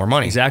worth a lot more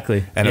money.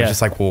 Exactly. And it was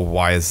just like, well,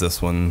 why is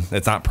this one,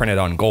 it's not printed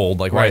on gold.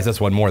 Like, why is this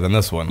one more than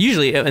this one?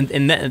 Usually,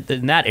 in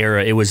that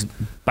era, it was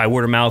by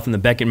word of mouth, and the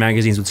Beckett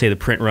magazines would say the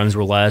print runs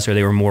were less or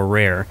they were more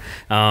rare.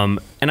 And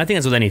I think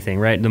that's with anything,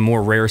 right? The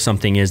more rare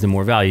something is, the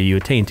more value you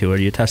attain to it,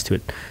 or you attest to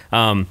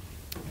it.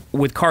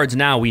 With cards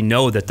now, we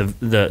know that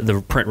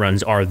the print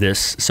runs are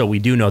this, so we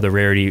do know the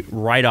rarity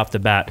right off the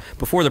bat.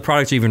 Before the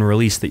products are even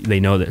released,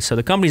 they know this. So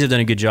the companies have done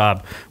a good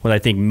job with, I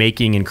think,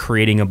 making and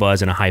creating a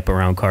buzz and a hype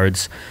around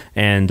cards.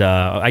 And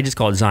I just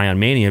call it Zion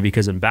Mania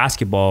because in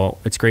basketball,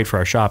 it's great for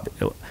our shop.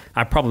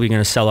 I'm probably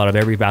going to sell out of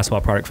every basketball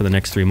product for the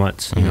next 3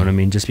 months. You know what I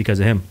mean? Just because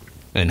of him.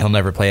 And he'll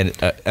never play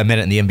a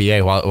minute in the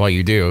NBA while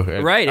you do.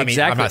 Right, I mean,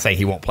 exactly. I'm not saying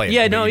he won't play.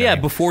 Yeah, no, yeah,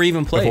 before he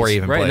even plays. Before he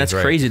even right, plays, and that's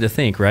right. crazy to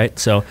think, right?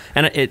 So,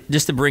 and it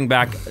just to bring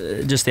back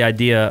just the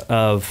idea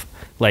of,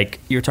 like,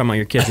 you were talking about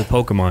your kids with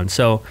Pokemon.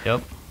 So,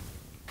 Yep.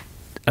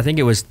 I think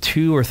it was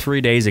 2 or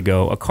 3 days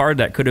ago, a card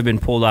that could have been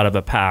pulled out of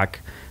a pack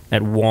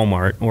at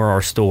Walmart or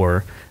our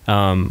store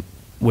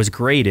was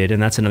graded,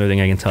 and that's another thing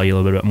I can tell you a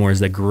little bit about more,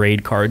 is that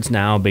grade cards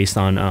now based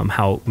on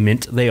how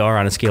mint they are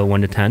on a scale of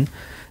 1 to 10.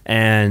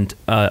 And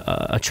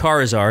a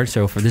Charizard,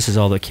 so this is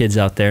all the kids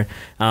out there,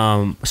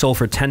 sold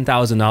for $10,000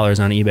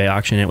 on eBay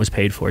auction, and it was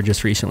paid for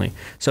just recently.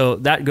 So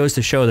that goes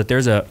to show that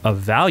there's a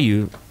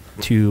value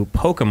to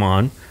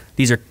Pokemon.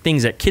 These are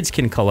things that kids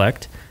can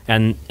collect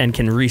and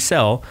can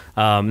resell.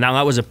 Now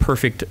that was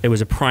it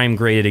was a prime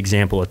graded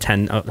example, a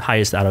 10,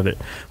 highest out of it.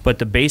 But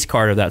the base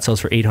card of that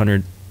sells for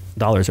 $800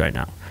 right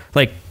now.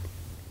 Like,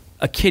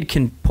 a kid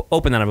can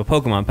open that of a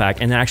Pokemon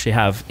pack and then actually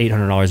have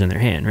 $800 in their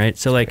hand, right?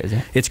 So, like,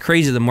 it's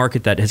crazy the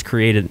market that has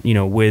created, you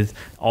know, with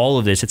all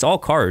of this. It's all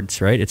cards,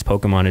 right? It's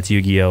Pokemon, it's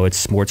Yu-Gi-Oh, it's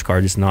sports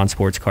cards, it's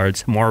non-sports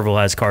cards. Marvel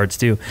has cards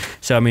too.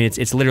 So, I mean,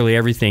 it's literally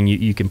everything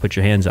you can put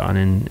your hands on,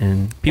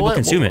 and people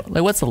consume it.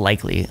 Like, what's the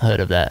likelihood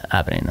of that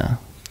happening, though?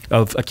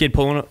 Of a kid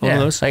pulling one of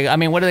those? Like, I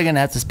mean, what are they going to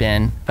have to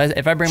spend?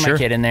 If I bring my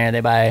kid in there, they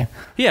buy...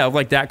 Yeah,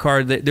 like that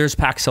card, there's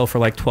packs sell for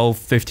like $12,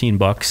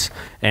 $15,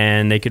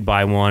 and they could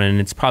buy one, and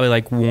it's probably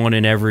like one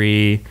in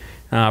every,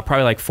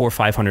 probably like 400 or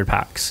 500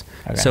 packs.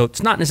 Okay. So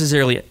it's not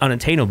necessarily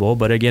unattainable,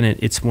 but again,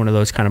 it's one of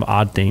those kind of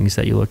odd things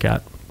that you look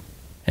at.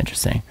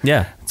 Interesting.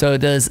 Yeah. So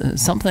does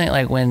something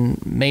like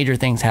when major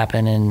things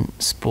happen in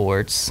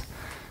sports,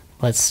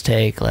 let's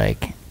take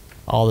like...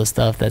 all the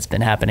stuff that's been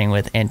happening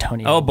with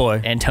Antonio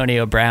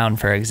Brown,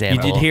 for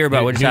example. You did hear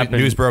about what just happened.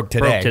 News broke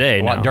today.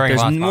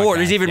 There's more.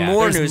 There's even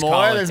more news.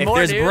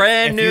 There's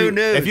brand new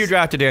news. If you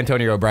drafted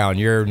Antonio Brown,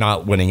 you're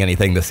not winning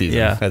anything this season.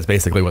 Yeah. That's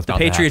basically what's about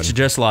to happen. The Patriots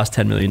just lost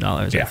 $10 million,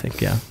 I think.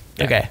 Yeah.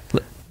 Okay.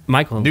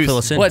 Michael, fill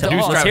us in. Let's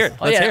hear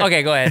it.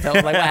 Okay, go ahead.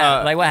 What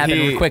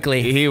happened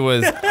quickly? He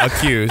was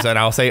accused, and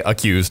I'll say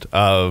accused,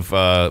 of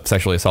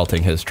sexually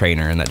assaulting his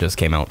trainer, and that just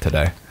came out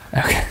today.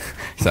 Okay.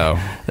 So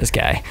this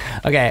guy.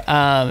 Okay.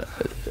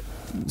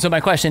 So my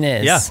question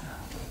is,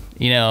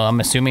 you know, I'm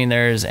assuming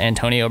there's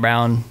Antonio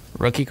Brown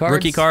rookie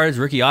cards,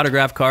 rookie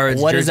autograph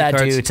cards. What does that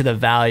do to the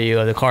value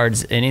of the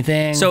cards?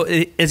 Anything? So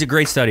it's a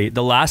great study.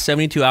 The last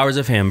 72 hours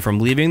of him from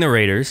leaving the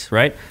Raiders,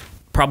 right?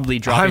 Probably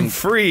dropping. I'm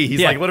free.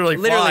 He's like literally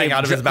flying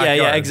out of his backyard.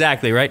 Yeah,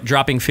 exactly, right?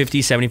 Dropping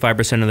 50,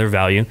 75% of their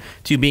value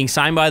to being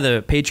signed by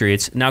the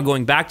Patriots, now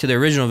going back to their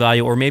original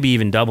value or maybe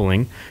even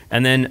doubling,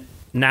 and then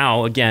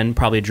now, again,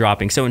 probably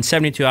dropping. So in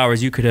 72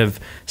 hours, you could have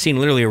seen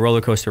literally a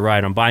roller coaster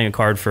ride on buying a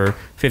card for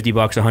 $50,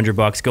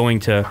 $100, going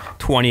to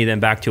 20,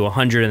 then back to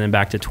 100, and then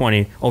back to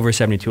 20 over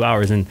 72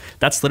 hours. And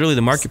that's literally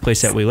the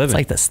marketplace that we live in. It's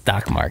like the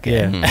stock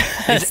market. Yeah.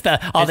 It's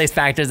all these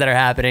factors that are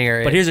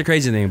happening. But here's the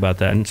crazy thing about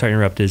that, and sorry to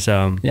interrupt, is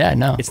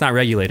it's not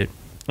regulated.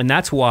 And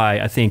that's why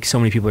I think so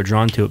many people are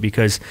drawn to it,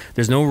 because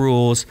there's no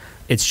rules.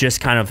 It's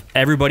just kind of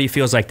everybody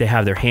feels like they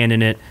have their hand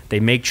in it. They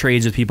make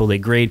trades with people. They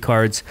grade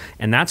cards.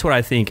 And that's what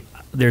I think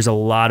there's a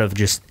lot of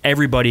just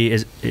everybody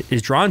is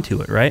drawn to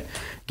it, right?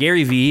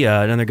 Gary Vee,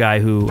 another guy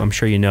who I'm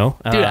sure you know.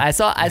 Dude, I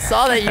saw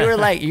that you were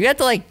like, you had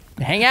to like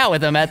hang out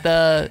with him at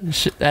the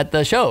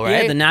show,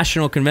 right? Yeah, the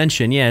national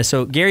convention. Yeah.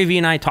 So Gary V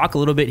and I talk a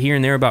little bit here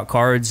and there about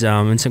cards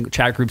and some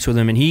chat groups with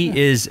him, and he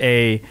is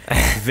a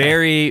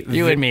very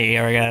you and me.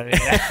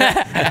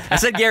 I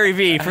said Gary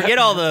V. Forget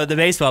all the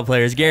baseball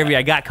players. Gary V.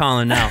 I got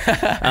Collin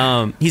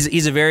now.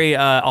 He's a very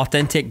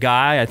authentic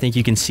guy. I think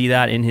you can see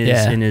that in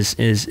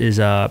his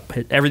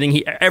everything.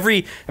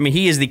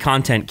 He is the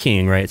content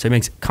king, right? So he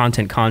makes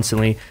content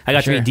constantly. I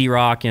got to meet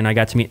D-Rock, and I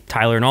got to meet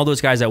Tyler and all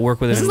those guys that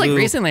work with him. This is like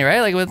recently,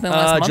 right? Like within the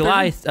last month?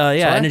 July,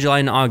 end of July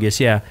and August,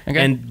 yeah. Okay.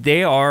 And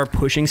they are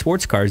pushing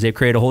sports cards. They've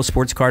created a whole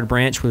sports card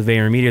branch with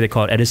VaynerMedia. They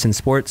call it Edison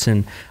Sports,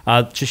 and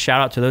just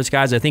shout out to those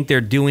guys. I think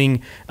they're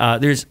doing.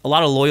 There's a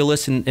lot of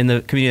loyalists in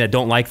the community that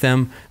don't like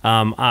them.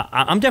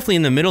 I'm definitely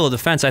in the middle of the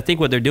fence. I think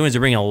what they're doing is they're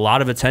bringing a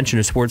lot of attention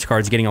to sports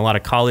cards, getting a lot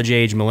of college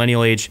age,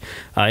 millennial age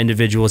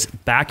individuals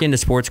back into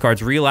sports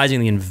cards, realizing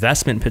the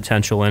investment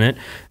potential in it.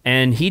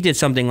 And he did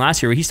something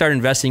last year where he started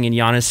investing in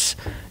Giannis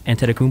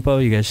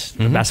Antetokounmpo. You guys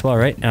basketball,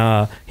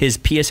 right? His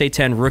PSA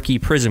 10 rookie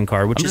Prism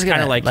card, which is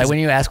kind of like when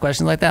you ask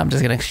questions like that, I'm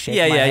just gonna shake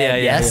my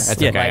head. Yes.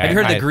 That's okay. Have you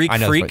heard the Greek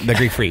Freak? The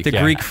Greek Freak. The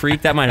Greek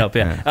Freak. That might help.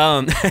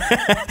 Yeah.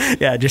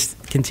 Yeah. Just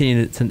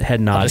continue to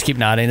head nod. I'll just keep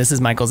nodding. This is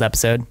Michael's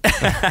episode.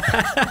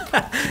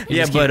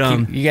 You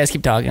guys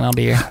keep talking. I'll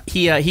be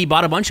here. He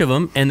bought a bunch of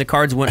them, and the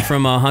cards went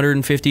from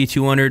 150,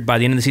 200. By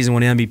the end of the season,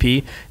 when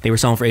MVP, they were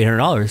selling for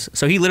 $800.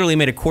 So he literally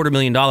made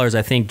 $250,000,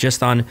 I think,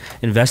 just on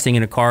investing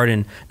in a card.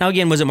 And now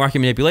again, was it market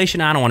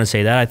manipulation? I don't want to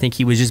say that. I think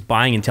he was just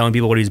buying and telling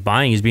people what he was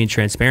buying. He's being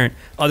transparent.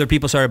 Other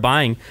people started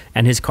buying,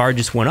 and his card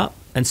just went up.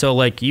 And so,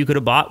 like, you could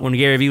have bought when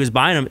Gary Vee was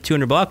buying them at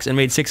 $200 and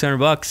made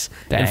 $600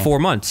 in 4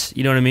 months.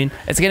 You know what I mean?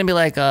 It's gonna be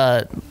like,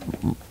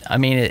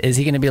 is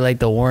he gonna be like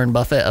the Warren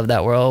Buffett of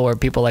that world, where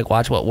people like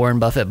watch what Warren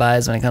Buffett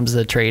buys when it comes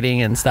to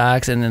trading and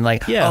stocks, and then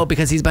like, oh,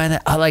 because he's buying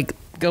that, I like.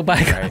 Go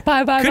buy,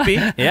 right. buy. Could be,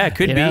 yeah, it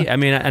could be. Know? I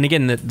mean, and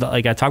again,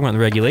 like I talk about the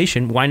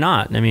regulation, why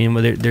not? I mean,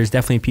 there's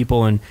definitely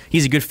people, and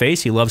he's a good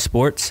face. He loves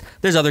sports.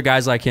 There's other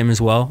guys like him as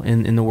well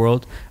in the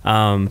world.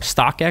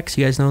 StockX,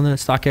 you guys know that?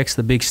 StockX,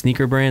 the big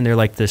sneaker brand. They're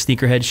like the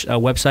sneakerhead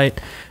website.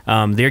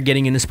 They're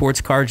getting into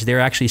sports cards. They're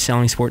actually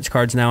selling sports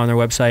cards now on their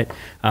website.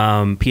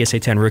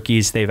 PSA 10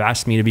 rookies. They've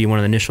asked me to be one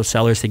of the initial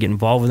sellers to get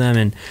involved with them,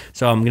 and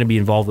so I'm going to be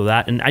involved with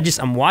that. And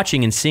I'm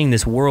watching and seeing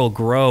this world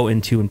grow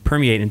into and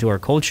permeate into our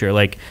culture.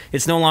 Like,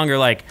 it's no longer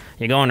like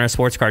you go in our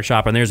sports card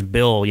shop and there's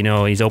Bill,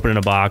 he's opening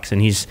a box and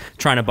he's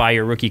trying to buy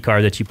your rookie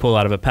card that you pull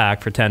out of a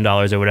pack for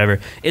 $10 or whatever.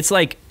 It's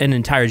like an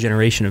entire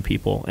generation of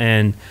people,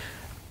 and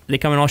they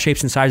come in all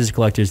shapes and sizes,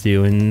 collectors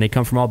do, and they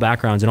come from all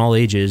backgrounds and all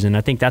ages, and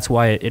I think that's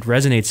why it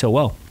resonates so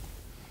well.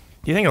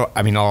 Do you think, a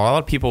lot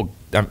of people,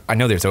 I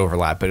know there's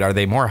overlap, but are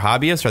they more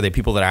hobbyists, or are they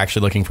people that are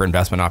actually looking for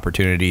investment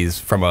opportunities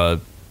from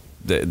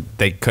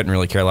they couldn't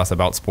really care less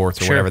about sports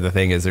or whatever the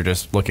thing is, they're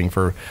just looking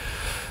for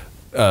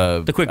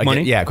the quick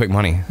money. Yeah, quick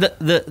money.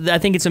 I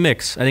think it's a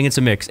mix.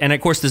 And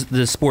of course,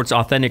 the sports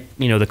authentic,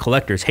 the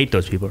collectors hate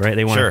those people, right?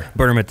 They want to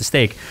burn them at the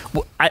stake.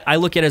 Well, I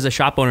look at it as a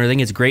shop owner. I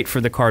think it's great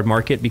for the card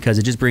market because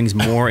it just brings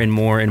more and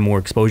more and more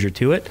exposure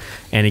to it,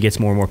 and it gets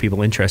more and more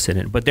people interested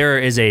in it. But there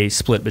is a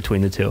split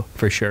between the two,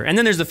 for sure. And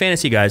then there's the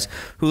fantasy guys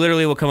who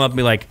literally will come up and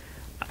be like,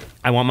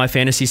 I want my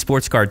fantasy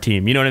sports card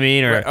team. You know what I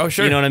mean? Or, right. Oh,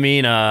 sure. You know what I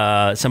mean?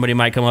 Somebody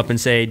might come up and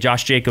say,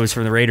 Josh Jacobs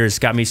from the Raiders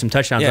got me some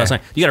touchdowns last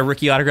night. You got a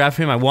rookie autograph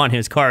for him? I want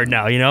his card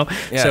now, Yeah,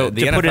 so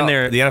the NFL, put in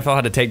there. The NFL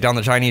had to take down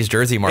the Chinese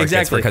jersey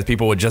markets because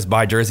people would just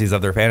buy jerseys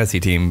of their fantasy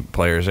team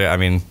players. Yeah, I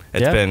mean,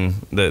 it's been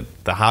the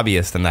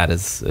hobbyist in that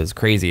is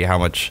crazy how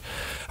much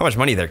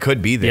money there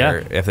could be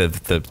there if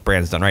the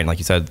brand's done right. And like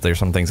you said, there's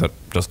some things that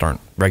just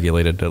aren't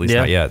regulated, at least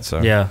not yet.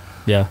 So yeah.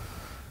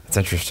 It's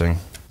interesting.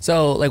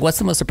 So, like, what's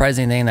the most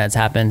surprising thing that's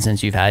happened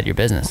since you've had your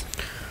business?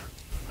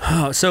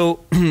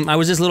 So, I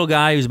was this little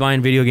guy who was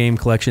buying video game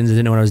collections and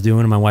didn't know what I was doing,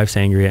 and my wife's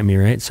angry at me,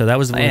 right? So that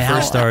was when we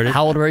first started.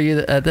 How old were you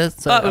at this?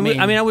 So, I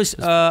was.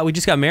 We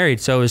just got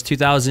married, so it was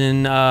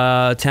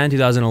 2010,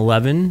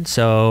 2011.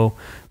 So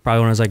probably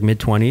when I was like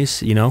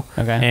mid-20s,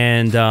 Okay.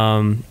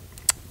 And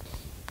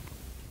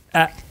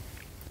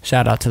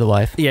shout out to the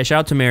wife. Yeah, shout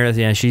out to Meredith.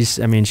 Yeah, she's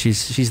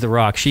the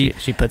rock. She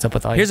puts up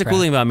with all. Here's the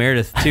cool thing about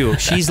Meredith too.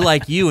 She's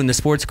like you in the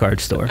sports card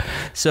store.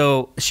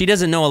 So she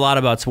doesn't know a lot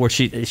about sports.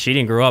 She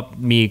didn't grow up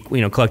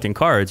collecting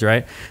cards,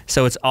 right?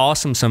 So it's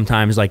awesome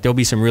sometimes. Like there'll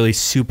be some really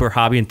super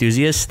hobby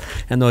enthusiasts,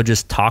 and they'll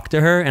just talk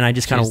to her, and I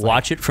just kind of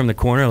watch it from the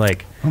corner,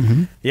 like,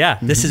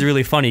 this is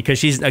really funny because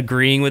she's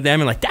agreeing with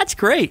them and like that's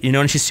great,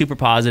 and she's super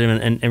positive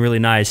and really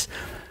nice.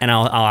 And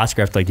I'll ask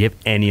her after, like, do you have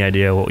any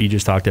idea what you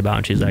just talked about?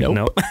 And she's like,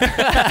 nope.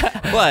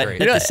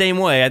 But in the same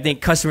way, I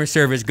think customer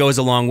service goes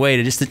a long way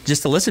to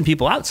just to listen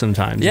people out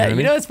sometimes. Yeah,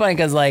 it's funny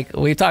because like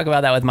we talk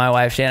about that with my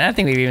wife Shannon. I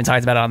think we've even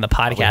talked about it on the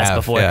podcast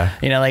before.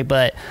 Yeah.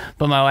 But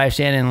my wife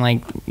Shannon,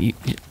 like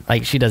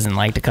she doesn't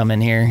like to come in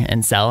here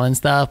and sell and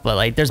stuff. But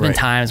like there's been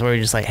times where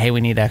we're just like, hey,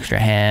 we need extra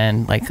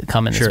hand, like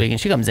come in this week.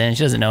 And she comes in,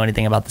 she doesn't know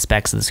anything about the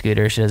specs of the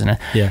scooter. She doesn't know.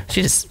 Yeah.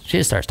 She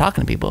just starts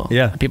talking to people.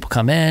 Yeah. People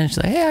come in, she's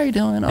like, hey, how you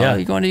doing? Oh,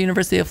 you going to the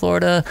University of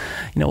Florida.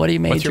 What are you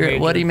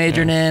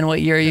majoring in?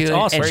 What year are you?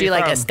 Awesome. And she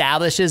like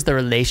establishes the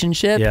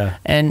relationship. Yeah.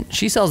 And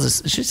she sells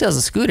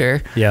a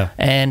scooter. Yeah.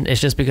 And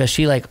it's just because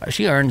she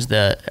earns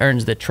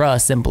the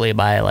trust simply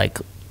by like,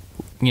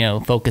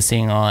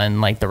 focusing on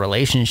like the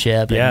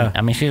relationship. Yeah.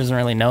 And, she doesn't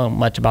really know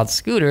much about the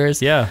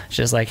scooters. Yeah. It's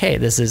just like, hey,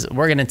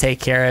 we're going to take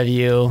care of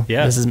you.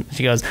 Yeah.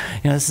 She goes,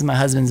 this is my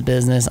husband's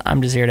business.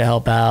 I'm just here to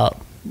help out.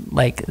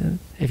 Like,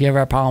 if you ever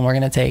have a problem, we're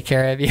going to take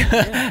care of you.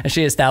 Yeah. And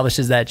she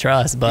establishes that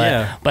trust.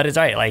 But it's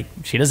right. Like,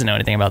 she doesn't know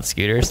anything about the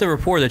scooters. But the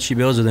rapport that she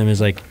builds with them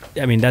is like,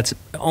 that's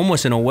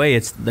almost in a way,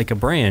 it's like a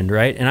brand,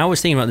 right? And I was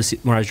thinking about this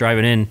when I was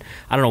driving in.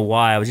 I don't know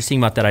why. I was just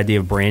thinking about that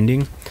idea of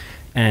branding.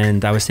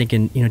 And I was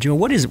thinking, Jameel,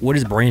 what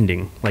is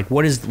branding? Like,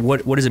 what does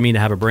it mean to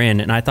have a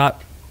brand? And I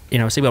thought,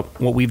 I was thinking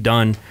about what we've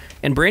done.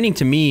 And branding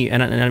to me,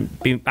 and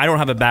I don't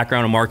have a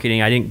background in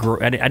marketing. I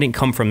didn't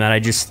come from that. I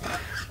just,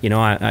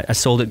 I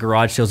sold at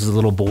garage sales as a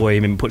little boy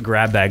and put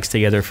grab bags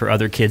together for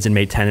other kids and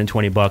made 10 and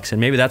 20 bucks. And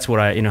maybe that's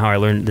what how I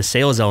learned the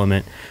sales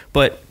element.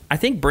 But I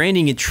think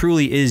branding, it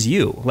truly is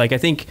you. Like, I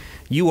think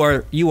you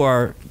are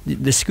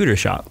the scooter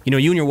shop. You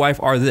and your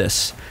wife are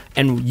this,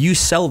 and you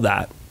sell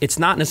that. It's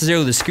not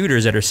necessarily the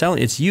scooters that are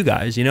selling, it's you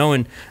guys,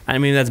 and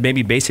that's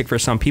maybe basic for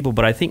some people,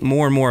 but I think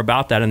more and more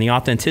about that and the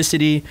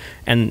authenticity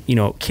and,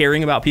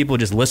 caring about people,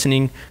 just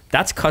listening,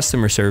 that's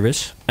customer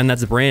service, and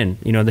that's the brand,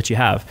 that you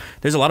have.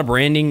 There's a lot of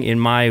branding in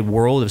my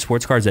world of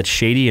sports cards that's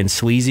shady and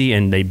sleazy,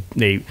 and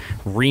they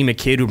ream a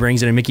kid who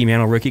brings in a Mickey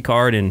Mantle rookie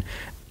card, and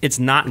it's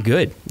not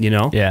good,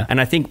 Yeah. And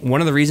I think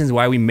one of the reasons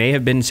why we may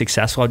have been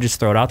successful, I'll just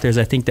throw it out there, is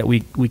I think that we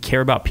care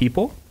about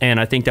people,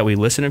 and I think that we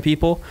listen to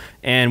people,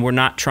 and we're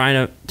not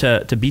trying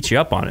to beat you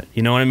up on it.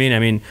 You know what I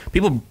mean?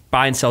 People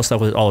buy and sell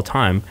stuff all the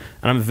time,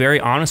 and I'm very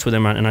honest with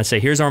them, and I say,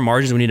 here's our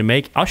margins we need to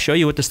make. I'll show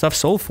you what the stuff's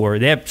sold for.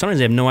 Sometimes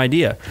they have no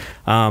idea.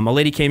 A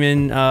lady came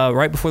in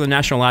right before the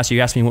National last year.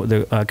 You asked me what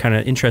the kind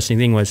of interesting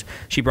thing was.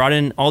 She brought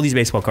in all these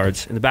baseball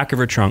cards in the back of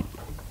her trunk.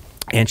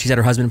 And she said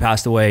her husband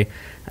passed away.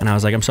 And I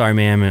was like, I'm sorry,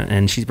 ma'am.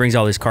 And she brings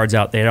all these cards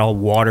out. They had all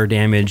water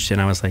damaged. And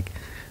I was like,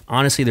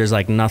 honestly, there's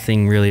like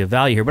nothing really of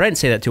value here. But I didn't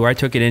say that to her. I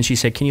took it in. She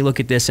said, can you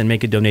look at this and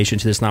make a donation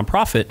to this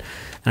nonprofit?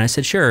 And I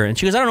said, sure. And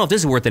she goes, I don't know if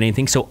this is worth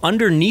anything. So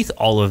underneath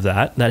all of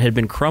that had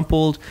been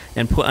crumpled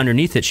and put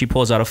underneath it, she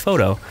pulls out a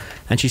photo.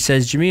 And she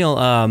says,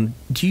 Jameel,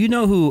 do you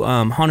know who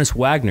Honus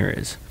Wagner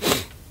is?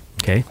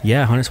 Okay,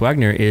 yeah, Honus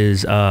Wagner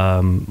is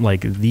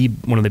like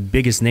one of the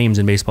biggest names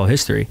in baseball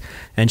history.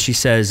 And she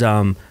says,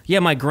 yeah,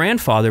 my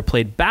grandfather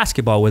played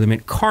basketball with him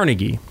at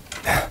Carnegie.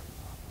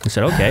 I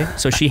said, okay.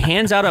 So she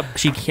hands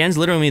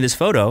literally me this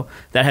photo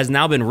that has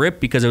now been ripped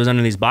because it was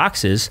under these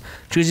boxes.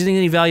 She goes, do you think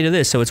any value to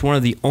this? So it's one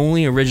of the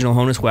only original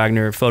Honus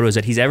Wagner photos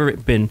that he's ever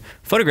been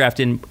photographed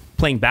in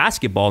playing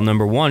basketball,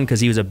 number one,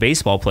 because he was a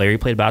baseball player. He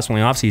played basketball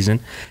in the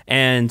offseason,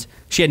 and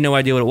she had no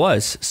idea what it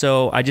was.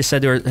 So I just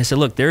said to her, I said,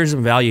 look, there's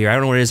some value here. I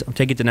don't know what it is. I'm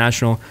taking it to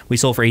National. We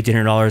sold for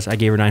 $1,800. I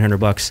gave her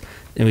 $900,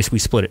 and we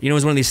split it. It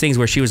was one of these things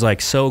where she was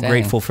like so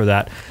grateful for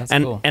that. That's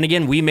cool. And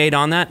again, we made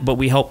on that, but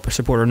we helped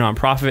support her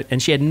nonprofit,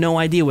 and she had no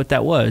idea what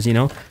that was.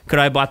 Could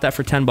I have bought that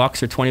for $10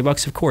 or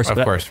 $20? Of course.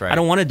 Of course, right. I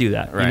don't want to do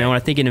that. Right. And I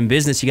think in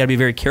business, you got to be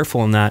very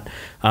careful in that.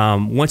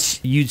 Once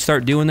you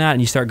start doing that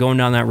and you start going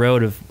down that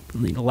road of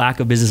lack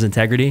of business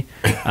integrity,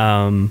 people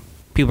are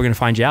going to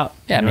find you out.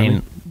 Yeah,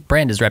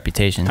 brand is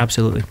reputation.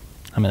 Absolutely.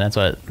 That's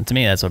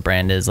what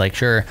brand is. Like,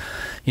 sure,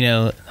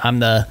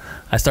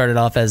 I started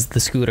off as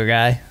the scooter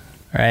guy,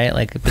 right?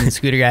 Like, I've been the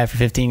scooter guy for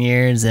 15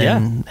 years,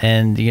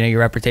 and your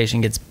reputation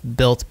gets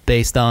built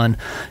based on,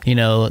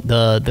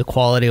 the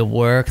quality of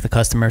work, the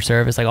customer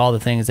service, like all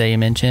the things that you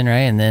mentioned,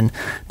 right? And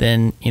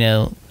then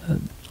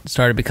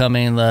started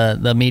becoming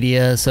the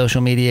media,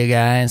 social media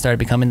guy, and started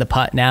becoming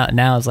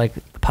now it's like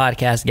the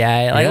podcast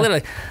guy. Like,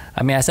 literally,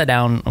 I sat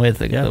down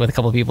with a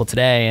couple of people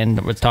today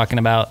and was talking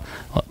about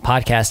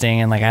podcasting,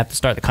 and like I have to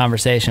start the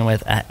conversation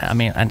with,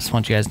 I just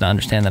want you guys to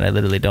understand that I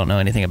literally don't know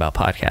anything about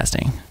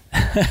podcasting.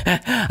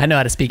 I know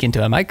how to speak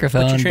into a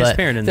microphone, but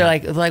they're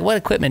like, what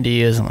equipment do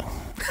you use? I'm like,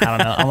 I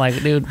don't know. I'm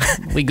like, dude,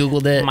 we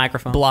Googled it.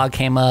 Microphone. Blog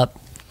came up.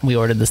 We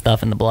ordered the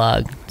stuff in the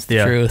blog. It's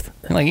the truth.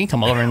 Like, you can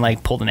come over and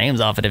like pull the names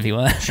off it if you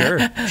want. Sure.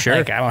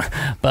 Like,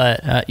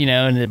 but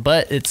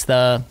it's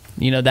the,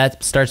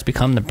 that starts to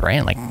become the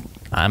brand. Like,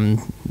 I'm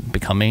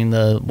becoming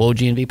the Whoa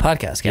GNV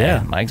podcast guy.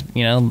 Yeah. Mike's,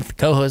 the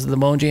co-host of the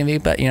Whoa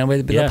GNV, but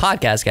with the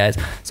podcast guys.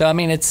 So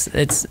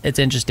it's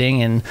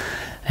interesting, and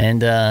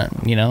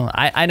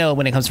I know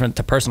when it comes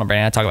to personal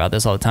brand, I talk about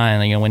this all the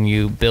time. When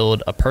you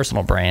build a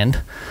personal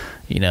brand,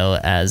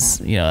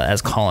 as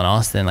Collin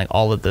Austin, like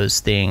all of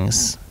those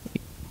things.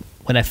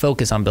 When I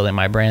focus on building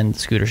my brand,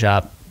 Scooter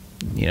Shop,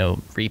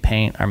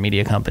 Repaint, our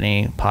media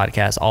company,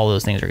 podcast, all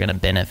those things are going to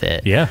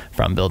benefit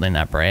from building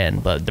that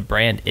brand. But the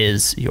brand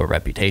is your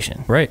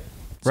reputation. Right.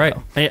 Right.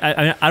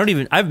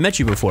 I've met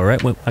you before,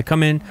 right? When I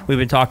come in, we've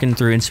been talking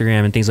through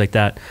Instagram and things like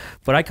that.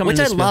 But I come in, which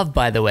I love,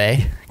 by the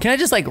way. Can I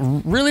just like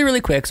really,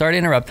 really quick? Sorry to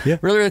interrupt. Yeah.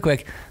 Really, really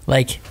quick.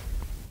 Like,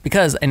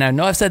 because, and I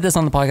know I've said this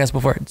on the podcast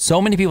before,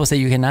 so many people say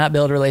you cannot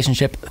build a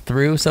relationship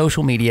through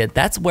social media.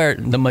 That's where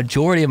the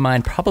majority of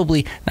mine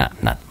probably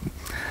not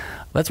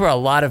that's where a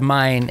lot of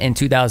mine in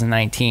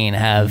 2019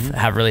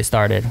 have really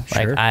started.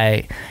 Like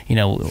I,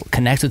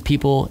 connect with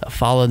people,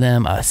 follow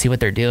them, see what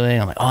they're doing.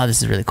 I'm like, oh,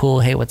 this is really cool.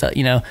 Hey, what's up?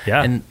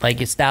 And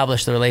like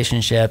establish the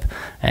relationship,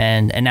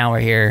 and now we're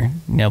here,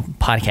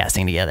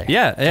 podcasting together.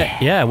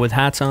 Yeah, with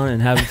hats on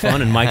and having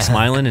fun, and Mike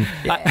smiling, and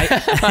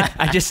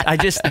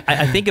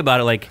I think about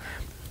it like,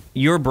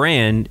 your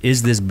brand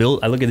is this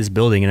I look at this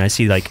building and I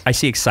see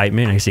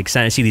excitement. I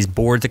see these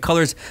boards. The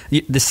colors,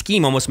 the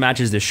scheme almost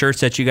matches the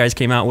shirts that you guys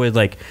came out with.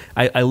 Like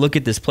I look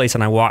at this place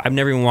and I've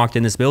never even walked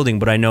in this building,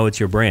 but I know it's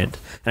your brand,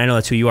 and I know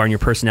that's who you are, and your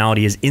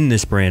personality is in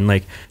this brand.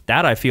 Like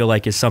that, I feel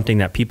like is something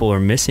that people are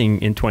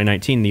missing in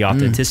 2019. The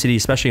authenticity,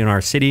 especially in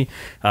our city.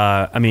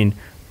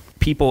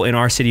 People in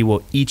our city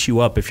will eat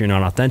you up if you're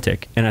not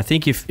authentic. And I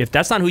think if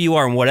that's not who you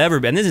are and whatever,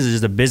 and this is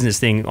just a business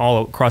thing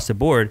all across the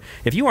board,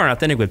 if you aren't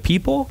authentic with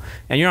people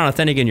and you're not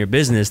authentic in your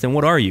business, then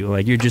what are you?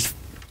 Like you're just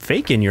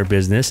faking your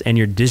business and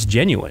you're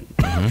disgenuine.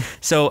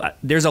 So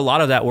there's a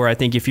lot of that where I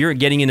think if you're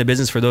getting into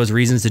business for those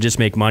reasons to just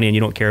make money and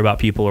you don't care about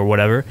people or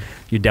whatever,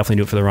 you definitely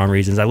do it for the wrong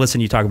reasons. I listen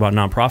to you talk about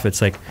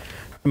nonprofits. Like,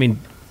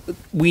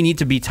 we need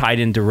to be tied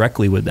in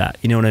directly with that.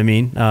 You know what I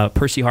mean?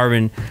 Percy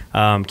Harvin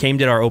came,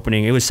 did our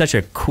opening. It was such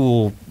a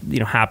cool,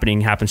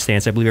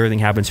 happenstance. I believe everything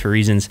happens for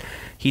reasons.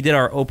 He did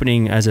our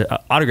opening as an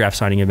autograph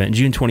signing event,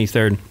 June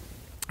 23rd.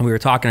 And we were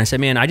talking. I said,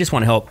 man, I just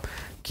want to help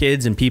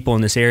kids and people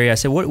in this area. I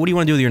said, what do you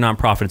want to do with your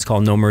nonprofit? It's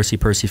called No Mercy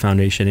Percy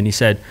Foundation. And he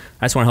said,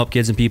 I just want to help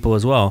kids and people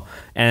as well.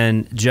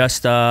 And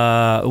just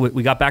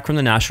we got back from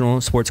the National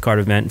Sports Card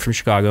event from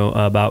Chicago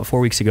about 4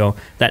 weeks ago.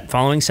 That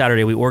following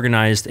Saturday, we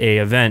organized a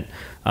event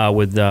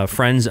with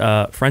friends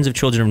of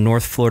children of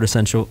North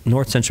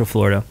Central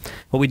Florida.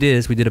 What we did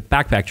is we did a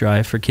backpack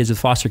drive for kids with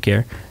foster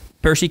care.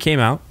 Percy came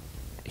out.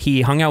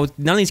 He hung out with,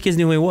 none of these kids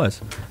knew who he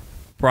was.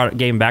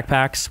 Gave him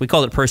backpacks. We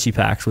called it Percy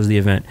Packs was the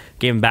event.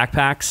 Gave him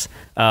backpacks,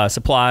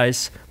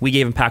 supplies. We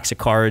gave him packs of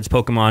cards,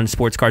 Pokemon,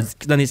 sports cards.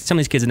 Some of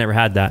these kids had never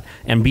had that.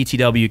 And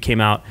BTW came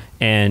out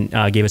and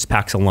gave us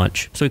packs of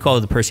lunch. So we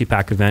called it the Percy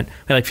Pack event.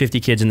 We had like 50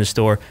 kids in the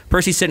store.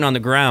 Percy's sitting on the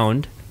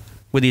ground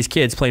with these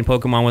kids, playing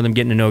Pokemon with them,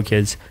 getting to know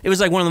kids. It was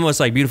like one of the most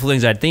like beautiful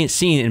things I'd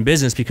seen in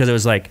business, because it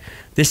was like,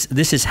 this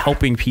is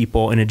helping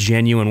people in a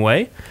genuine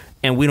way.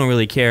 And we don't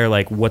really care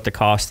like what the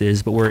cost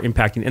is, but we're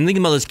impacting. And think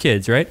about those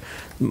kids, right?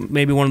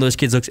 Maybe one of those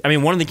kids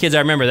one of the kids I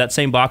remember, that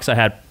same box I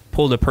had,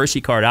 pulled a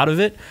Percy card out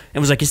of it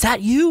and was like, is that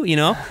you?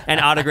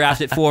 And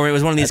autographed it for him. It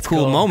was one of these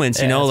cool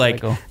moments, like really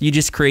cool. You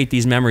just create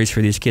these memories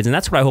for these kids. And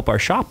that's what I hope our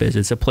shop is.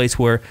 It's a place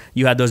where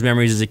you had those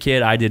memories as a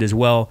kid. I did as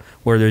well,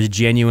 where there's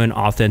genuine,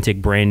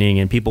 authentic branding,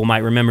 and people might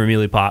remember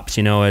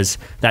MeelyPops, as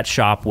that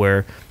shop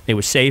where it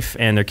was safe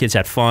and their kids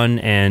had fun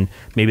and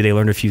maybe they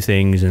learned a few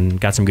things and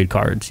got some good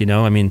cards.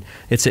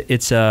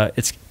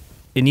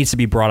 It needs to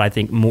be brought, I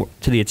think, more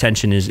to the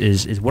attention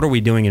is what are we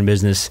doing in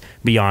business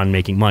beyond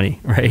making money,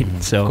 right?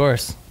 So of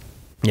course.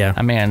 Yeah.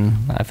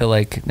 I feel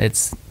like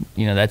it's,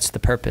 that's the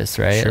purpose,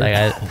 right? Sure.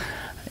 Like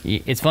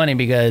it's funny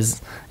because,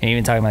 and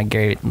even talking about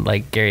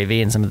Gary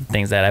Vee and some of the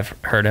things that I've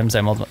heard him say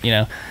multiple,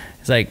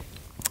 it's like,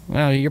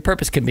 well, your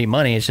purpose could be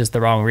money. It's just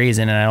the wrong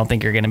reason. And I don't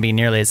think you're going to be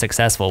nearly as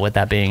successful with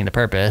that being the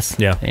purpose.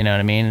 Yeah. You know what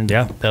I mean?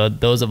 Yeah.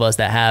 Those of us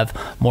that have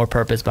more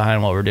purpose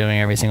behind what we're doing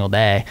every single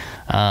day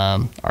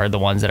are the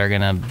ones that are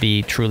going to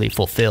be truly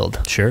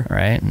fulfilled. Sure.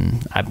 Right.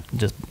 And I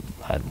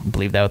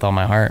believe that with all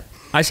my heart.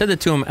 I said that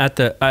to him at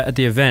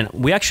the event.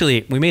 We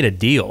made a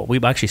deal.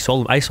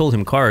 I sold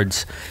him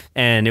cards,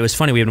 and it was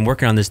funny. We've been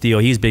working on this deal.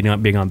 He's big on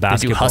basketball.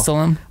 Did you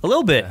hustle him? A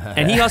little bit,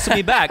 and he hustled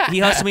me back. He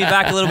hustled me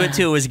back a little bit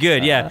too. It was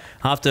good. Yeah,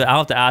 I'll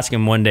have to ask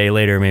him one day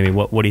later maybe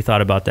what he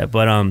thought about that.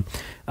 But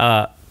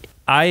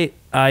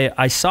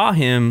I saw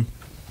him.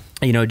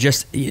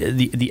 Just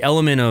the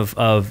element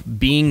of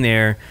being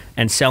there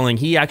and selling.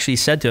 He actually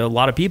said to a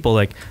lot of people,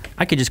 like,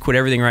 I could just quit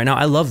everything right now.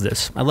 I love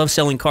this. I love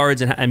selling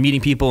cards and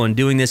meeting people and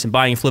doing this and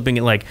buying and flipping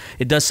it. Like,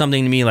 it does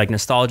something to me like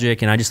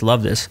nostalgic, and I just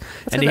love this.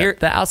 And to hear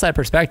the outside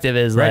perspective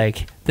is right.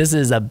 Like, this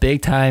is a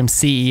big time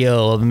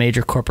CEO of a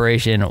major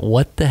corporation.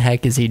 What the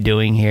heck is he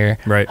doing here?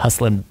 Right.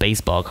 Hustling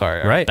baseball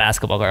card, or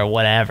basketball card, or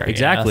whatever.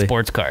 Exactly.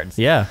 Sports cards.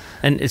 Yeah.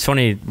 And it's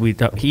funny. I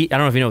don't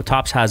know if you know,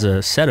 Topps has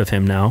a set of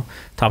him now.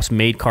 Topps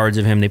made cards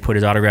of him. They put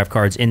his autograph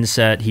cards in the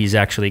set. He's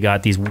actually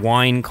got these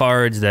wine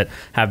cards that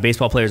have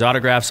baseball players'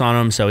 autographs on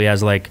them. So he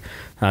has like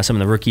some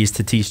of the rookies,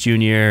 Tatis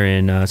Jr.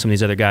 and some of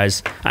these other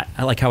guys.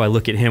 I like how I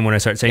look at him when I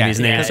start saying these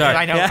names. Sorry.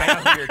 I know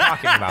who you're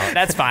talking about.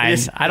 That's fine.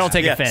 I don't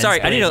take offense.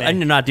 Sorry, I need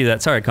to not do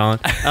that. Sorry, Collin.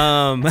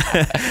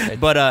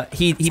 But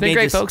he it's been made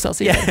great, this, folks. I'll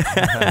see you.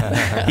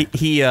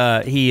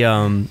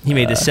 He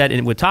made this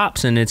set with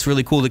Topps, and it's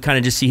really cool to kind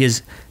of just see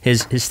his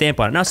stamp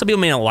on it. Now, some people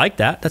may not like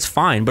that. That's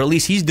fine, but at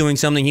least he's doing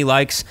something he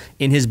likes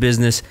in his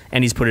business,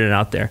 and he's putting it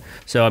out there.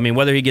 So,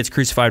 whether he gets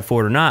crucified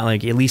for it or not,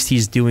 like, at least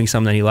he's doing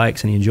something that he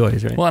likes and he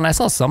enjoys, right? Well, and I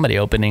saw somebody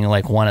opening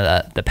like one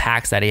of the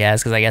packs that he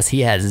has, because I guess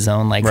he has his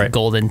own like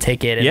golden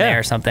ticket in there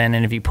or something,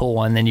 and if you pull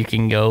one, then you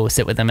can go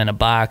sit with him in a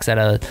box at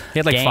a he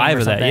had like game 5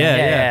 of that.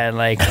 And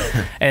like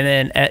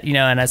and then you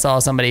know, and I saw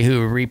somebody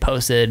who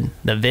reposted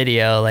the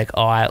video like,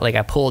 oh,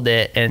 I pulled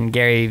it, and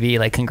Gary V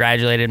like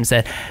congratulated him and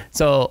said,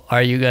 so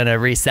are you gonna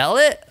resell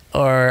it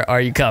or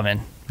are you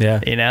coming?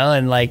 You know,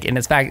 and like, and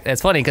it's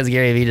funny because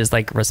Gary Vee just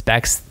like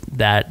respects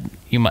that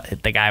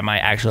the guy might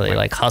actually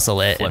like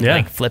hustle it and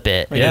like flip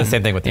it. The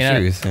same thing with the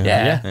shoes.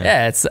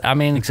 It's, I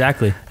mean,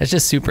 exactly. It's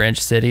just super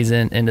interested. He's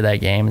into that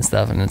game and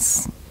stuff, and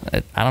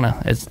I don't know.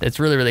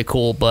 It's really, really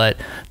cool. But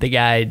the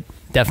guy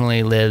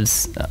definitely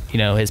lives, you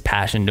know, his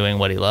passion doing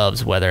what he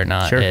loves, whether or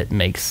not it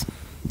makes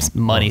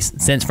money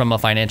sense from a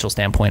financial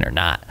standpoint or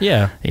not.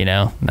 You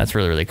know, that's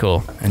really, really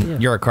cool.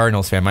 And you're a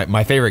Cardinals fan.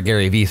 My favorite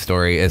Gary Vee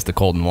story is the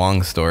Colton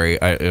Wong story.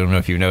 I don't know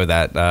if you know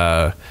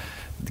that.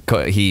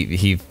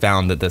 He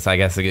found that this, I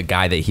guess, a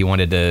guy that he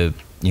wanted to,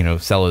 you know,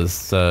 sell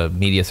his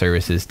media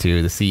services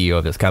to, the CEO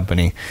of this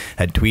company,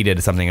 had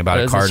tweeted something about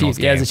a Cardinals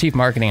game. Yeah, as a chief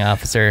marketing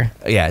officer.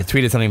 Yeah,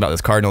 tweeted something about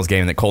this Cardinals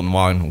game, that Colton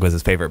Wong was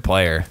his favorite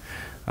player.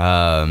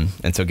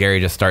 And so Gary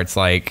just starts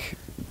like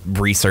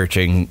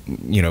researching,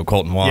 you know,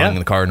 Colton Wong and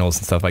the Cardinals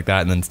and stuff like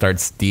that, and then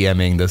starts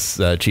DMing this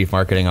chief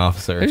marketing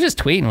officer. They're just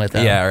tweeting with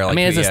him. Yeah, or like, I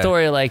mean, it's a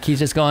story like he's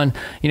just going,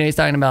 you know, he's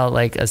talking about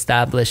like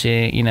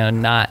establishing, you know,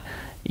 not,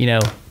 you know,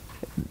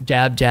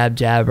 jab, jab,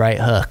 jab, right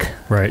hook.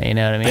 Right. You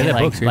know what I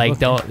mean? Like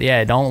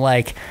don't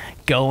like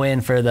go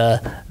in for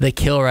the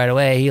kill right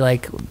away. He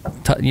like,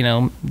 you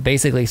know,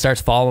 basically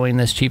starts following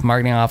this chief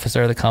marketing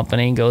officer of the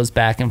company, goes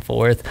back and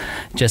forth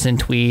just in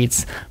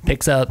tweets,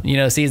 picks up, you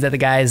know, sees that the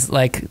guy's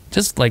like,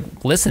 just like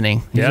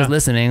listening. He's just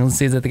listening,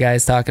 sees that the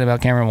guy's talking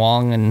about Cameron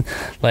Wong, and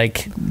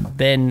like,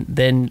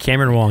 then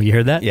Cameron Wong, you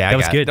heard that? Yeah, that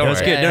was good. That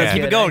was good. No,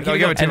 keep it going. Keep it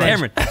going.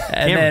 Cameron.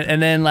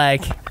 And then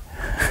like,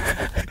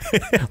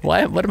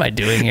 what am I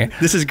doing here?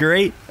 This is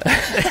great.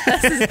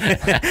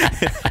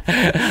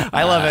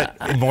 I love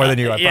it more than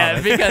you. I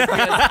promise. Because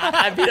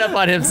I beat up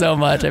on him so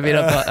much.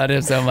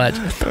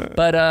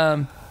 But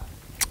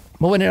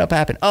what ended up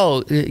happening?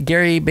 Oh,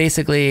 Gary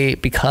basically,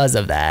 because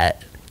of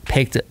that,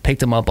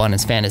 picked him up on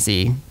his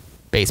fantasy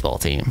baseball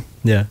team.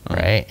 Yeah.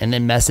 Right. And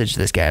then messaged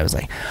this guy. I was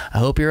like, I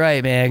hope you're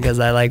right, man, because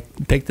I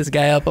like picked this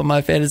guy up on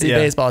my fantasy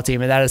baseball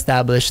team, and that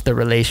established the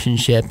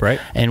relationship. Right.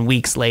 And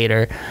weeks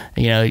later,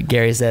 you know,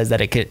 Gary says that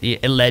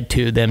it led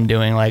to them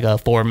doing like a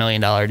 $4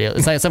 million deal.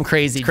 It's like some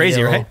crazy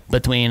deal, right?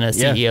 Between a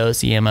CEO,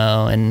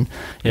 CMO, and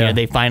you know,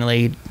 they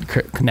finally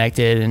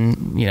connected,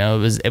 and you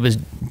know, it was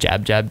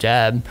jab, jab,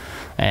 jab.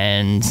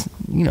 And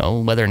you know,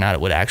 whether or not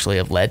it would actually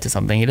have led to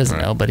something, he doesn't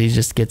know, but he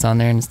just gets on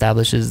there and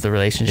establishes the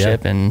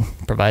relationship and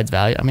provides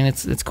value. I mean,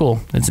 it's cool.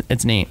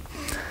 It's neat.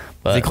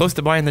 But is he close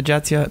to buying the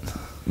Jets yet?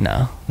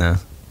 No.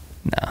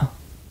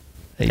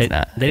 He's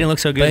not. They didn't look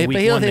so good.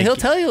 But he'll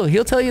tell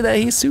you that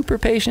he's super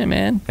patient,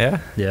 man. Yeah.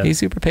 He's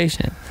super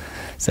patient.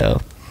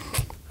 So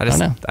I don't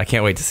know. I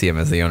can't wait to see him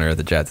as the owner of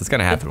the Jets. It's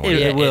gonna happen one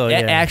day. It will.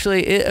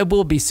 Actually, it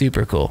will be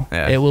super cool.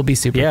 Yeah. It will be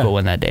super cool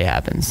when that day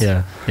happens.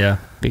 Yeah.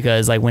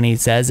 Because like when he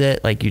says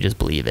it, like you just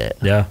believe it.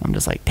 Yeah. I'm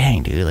just like,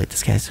 dang, dude, like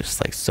this guy's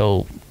just like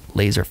so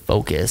laser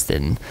focused,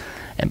 and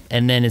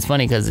then it's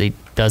funny because he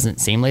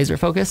doesn't seem laser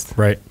focused.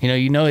 Right.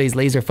 You know he's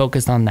laser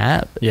focused on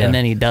that, and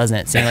then he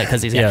doesn't seem like,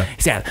 because he's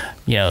got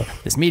you know,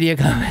 this media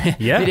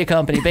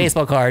company,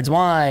 baseball cards,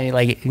 wine,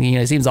 like, you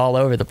know, it seems all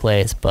over the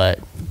place. But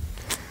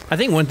I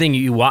think one thing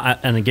you watch,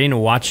 and getting to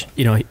watch,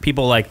 you know,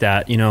 people like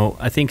that, you know,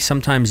 I think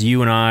sometimes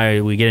you and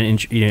I, we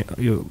get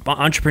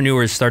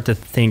entrepreneurs start to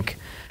think,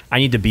 I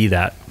need to be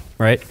that,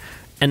 right?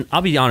 And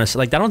I'll be honest,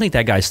 like, I don't think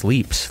that guy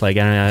sleeps. Like,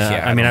 he's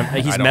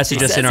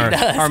messaged us in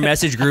our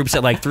message groups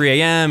at like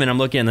 3 a.m. and I'm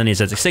looking, and then he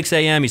says at 6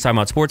 a.m. he's talking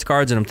about sports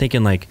cards, and I'm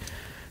thinking like,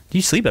 do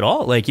you sleep at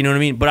all? Like, you know what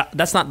I mean? But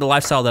that's not the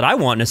lifestyle that I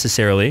want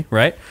necessarily,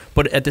 right?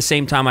 But at the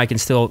same time, I can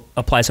still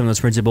apply some of those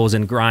principles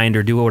and grind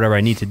or do whatever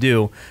I need to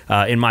do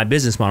in my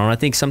business model. And I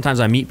think sometimes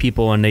I meet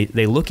people and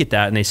they look at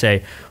that and they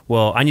say,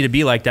 well, I need to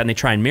be like that, and they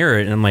try and mirror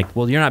it. And I'm like,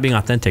 well, you're not being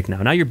authentic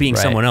now. Now you're being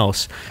someone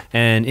else.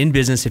 And in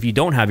business, if you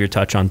don't have your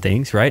touch on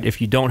things, right?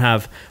 If you don't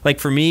have, like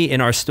for me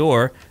in our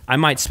store, I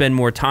might spend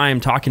more time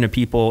talking to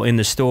people in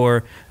the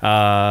store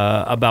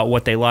about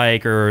what they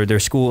like or their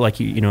school,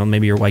 like, you know,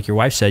 maybe like your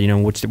wife said, you know,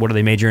 what are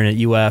they majoring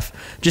at UF?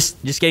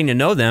 Just getting to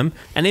know them,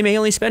 and they may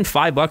only spend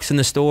 $5 in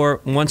the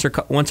store once or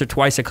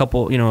twice, a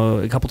couple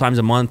times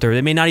a month, or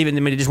they may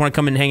just want to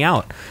come and hang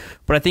out.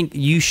 But I think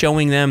you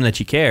showing them that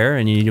you care,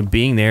 and you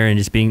being there and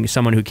just being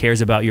someone who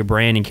cares about your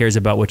brand and cares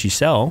about what you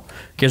sell,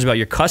 cares about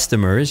your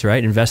customers,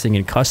 right? Investing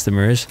in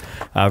customers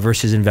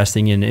versus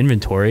investing in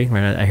inventory.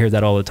 Right? I hear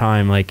that all the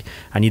time. Like,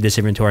 I need this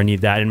inventory, I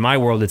need that. In my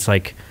world, it's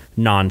like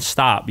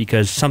nonstop,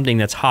 because something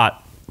that's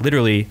hot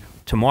literally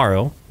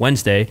tomorrow,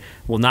 Wednesday,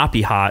 will not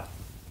be hot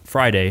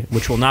Friday,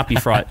 which will not be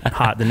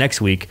hot the next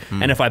week.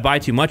 And if I buy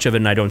too much of it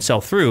and I don't sell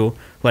through,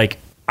 like,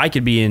 I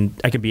could be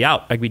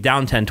out. I could be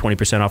down 10,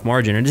 20% off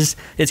margin. And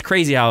it's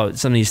crazy how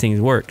some of these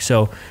things work.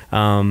 So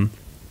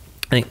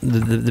I think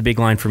the big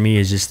line for me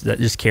is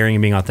just caring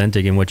and being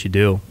authentic in what you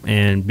do,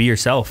 and be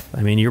yourself.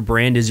 I mean, your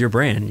brand is your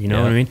brand. You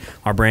know what I mean?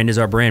 Our brand is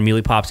our brand.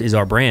 MeelyPops is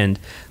our brand.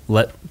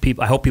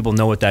 I hope people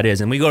know what that is.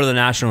 And we go to the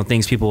national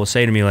things, people will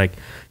say to me like,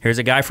 here's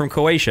a guy from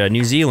Croatia,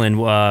 New Zealand,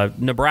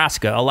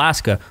 Nebraska,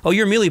 Alaska. Oh,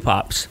 you're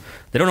MeelyPops.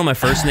 They don't know my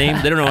first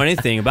name. They don't know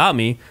anything about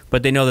me,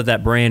 but they know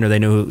that brand, or they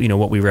know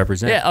what we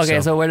represent. Yeah. Okay.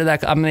 So where did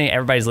that? I mean,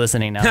 everybody's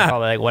listening now.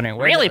 Probably like wondering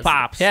where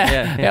MeelyPops.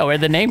 Yeah. Where'd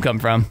the name come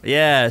from?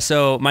 Yeah.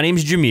 So my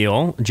name's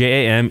Jameel,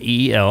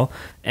 Jameel.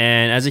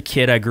 And as a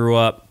kid, I grew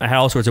up, I had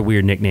all sorts of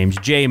weird nicknames.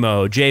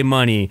 J-Mo,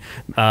 J-Money,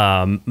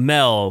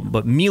 Mel,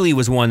 but Meely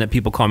was one that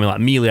people call me a lot.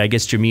 Meely, I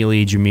guess Jameel,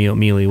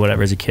 Meely,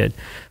 whatever, as a kid.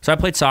 So I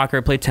played soccer,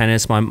 I played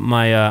tennis. My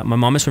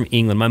mom is from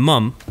England. My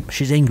mom,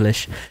 she's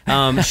English.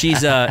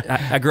 She's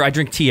I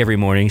drink tea every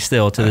morning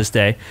still to this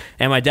day.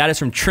 And my dad is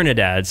from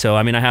Trinidad. So,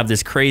 I mean, I have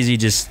this crazy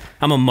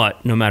I'm a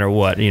mutt no matter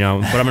what, but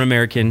I'm an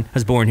American. I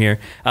was born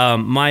here.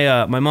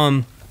 My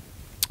mom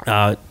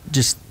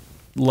just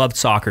loved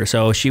soccer,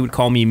 so she would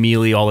call me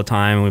Meely all the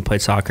time when we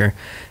played soccer.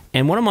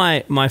 And one of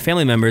my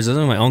family members, this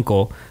is my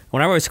uncle,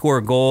 whenever I would score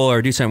a goal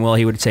or do something well,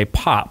 he would say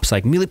Pops,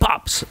 like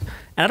MeelyPops.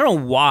 And I don't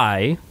know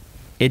why,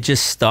 it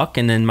just stuck.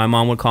 And then my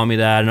mom would call me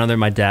that, and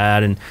my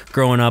dad. And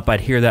growing up, I'd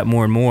hear that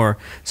more and more.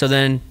 So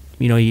then,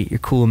 you're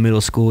cool in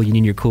middle school. You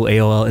need your cool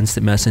AOL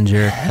Instant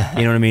Messenger.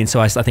 You know what I mean? So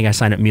I think I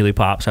signed up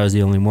MeelyPops. I was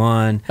the only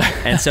one.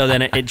 And so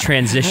then it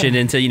transitioned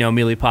into,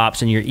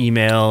 MeelyPops and your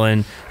email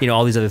and,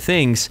 all these other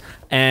things.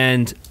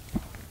 And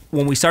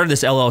when we started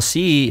this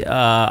LLC,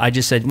 I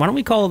just said, why don't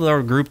we call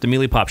our group the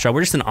MeelyPop Shop?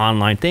 We're just an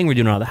online thing. We're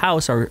doing it out of the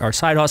house, our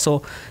side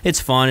hustle.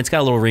 It's fun. It's got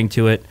a little ring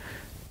to it.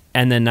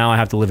 And then now I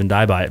have to live and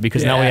die by it,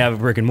 because now we have a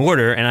brick and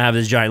mortar, and I have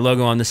this giant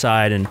logo on the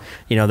side, and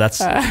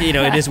that's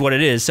it is what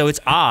it is. So it's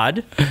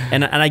odd,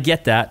 and I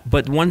get that.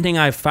 But one thing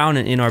I've found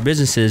in our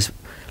business is,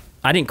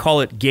 I didn't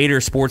call it Gator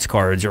Sports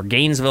Cards or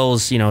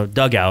Gainesville's,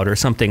 dugout or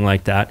something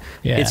like that.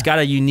 Yeah. It's got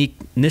a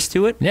uniqueness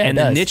to it. Yeah, and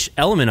the niche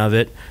element of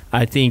it,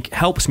 I think,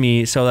 helps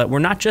me so that we're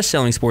not just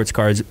selling sports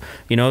cards.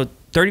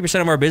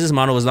 30% of our business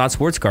model is not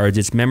sports cards.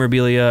 It's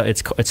memorabilia,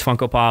 it's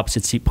Funko Pops,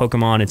 it's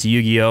Pokemon, it's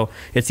Yu-Gi-Oh!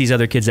 It's these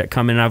other kids that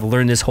come in. And I've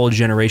learned this whole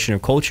generation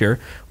of culture,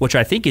 which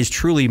I think is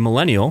truly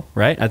millennial,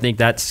 right? I think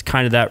that's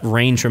kind of that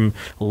range from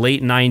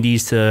late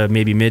 90s to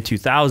maybe mid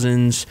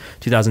 2000s,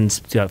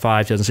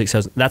 2005, 2006,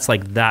 2000. That's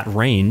like that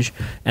range.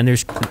 And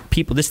there's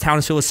people, this town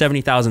is filled with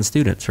 70,000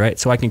 students, right?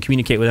 So I can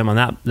communicate with them on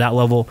that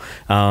level.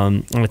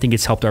 And I think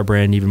it's helped our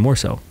brand even more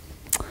so.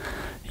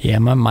 Yeah,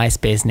 my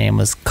MySpace name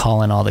was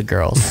Collin all the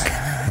girls.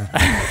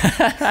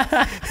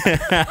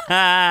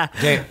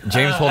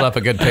 James pulled up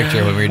a good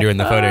picture when we were doing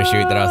the photo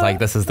shoot that I was like,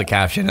 this is the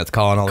caption. It's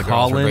Collin all the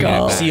girls. Collin,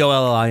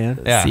 Collin.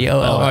 Yeah. Collin.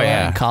 Oh,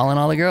 yeah. Collin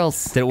all the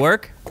girls. Did it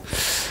work?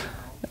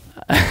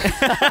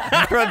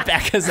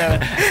 Rebecca's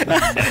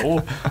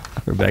no.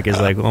 Rebecca's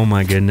like, oh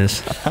my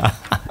goodness.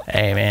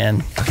 Hey,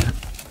 man.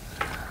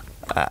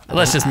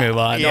 Let's just move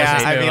on.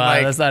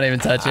 Let's not even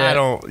touch it. I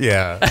don't.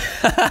 Yeah.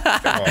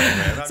 Come on,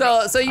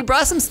 man. So you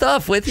brought some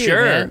stuff with you,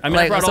 sure. man. I mean,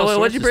 I brought all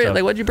what'd you bring?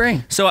 stuff. What'd you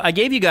bring? So I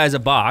gave you guys a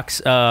box,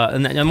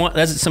 and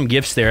there's some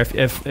gifts there.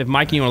 If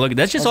Mike and you want to look at,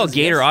 that's just all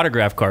Gator gifts?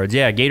 Autograph cards.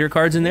 Yeah, Gator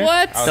cards in there.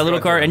 What? That little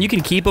card, and you can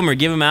keep them or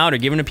give them out or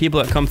give them to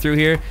people that come through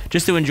here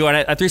just to enjoy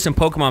it. I threw some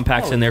Pokemon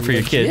packs in there for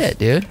your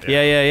kids. Yeah, dude.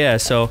 Yeah.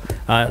 So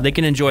they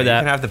can enjoy that.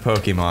 You can have the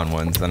Pokemon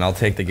ones, and I'll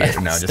take the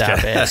Gator now.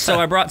 Stop it. So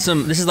I brought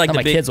some. This is like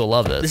my kids will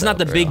love this. This is not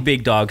the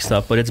big dog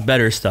stuff, but it's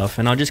better stuff,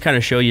 and I'll just kind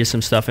of show you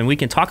some stuff, and we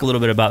can talk a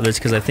little bit about this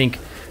because I think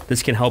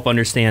this can help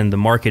understand the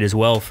market as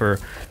well for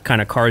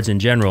kind of cards in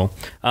general.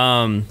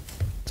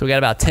 So we got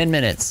about 10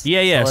 minutes.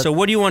 Yeah. So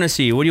what do you want to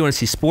see? What do you want to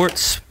see?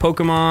 Sports,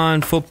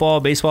 Pokemon,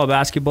 football, baseball,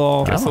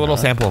 basketball? Just a little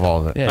sample of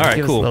all of it. Yeah, all right,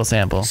 give cool. us a little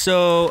sample.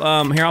 So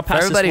here, I'll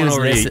pass this one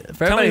over to you.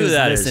 For everybody who's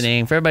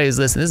listening,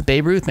 this is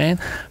Babe Ruth, man.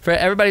 For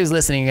everybody who's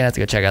listening, you're going to have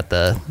to go check out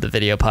the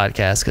video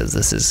podcast because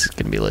this is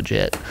going to be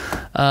legit.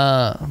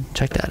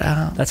 Check that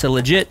out. That's a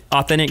legit,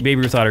 authentic Babe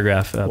Ruth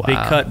autograph. Wow. Big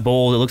cut,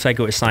 bold. It looks like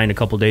it was signed a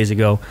couple days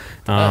ago.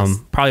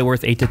 Probably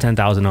worth $8,000 to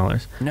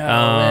 $10,000. No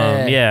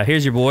way. Yeah,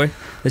 here's your boy.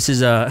 This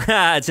is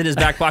it's in his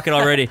back pocket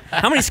already.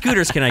 How many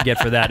scooters can I get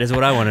for that? Is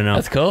what I want to know.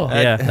 That's cool.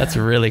 Yeah, that's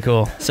really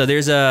cool. So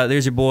there's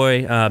your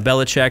boy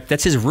Belichick.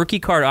 That's his rookie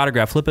card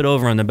autograph. Flip it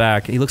over on the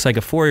back. He looks like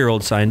a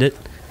 4-year-old signed it.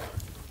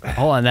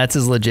 Hold on, that's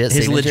his legit.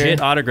 His signature?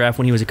 legit autograph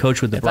when he was a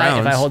coach with the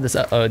Browns. If I hold this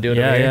up, do it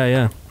over here.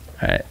 Yeah.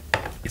 All right,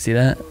 you see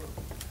that?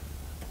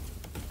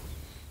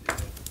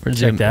 We're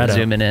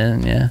zooming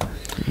in. Yeah,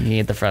 you can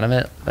get the front of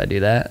it if I do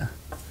that.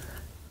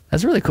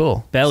 That's really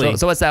cool. Belly.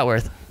 So what's that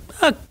worth?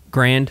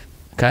 $1,000.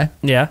 Okay.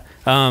 Yeah.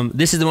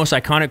 This is the most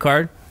iconic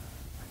card.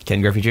 Ken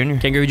Griffey Jr.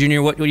 Ken Griffey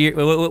Jr.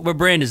 What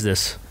brand is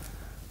this?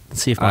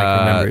 Let's see if Mike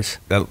remembers.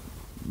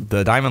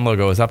 the diamond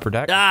logo is upper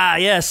deck. Ah,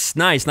 yes,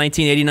 nice.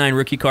 1989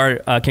 rookie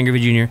card, Ken Griffey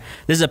Jr.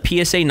 This is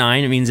a PSA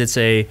 9. It means it's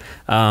a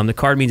the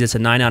card means it's a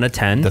 9 out of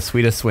 10. The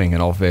sweetest swing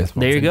in all of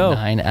baseball. There you go.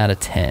 9 out of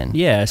 10.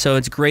 Yeah, so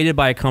it's graded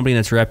by a company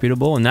that's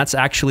reputable, and that's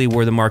actually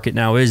where the market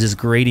now is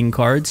grading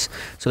cards.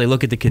 So they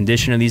look at the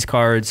condition of these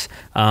cards.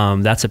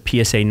 That's a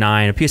PSA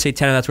 9. A PSA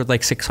 10, that's worth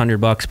like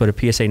 $600, but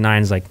a PSA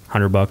 9 is like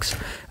 $100,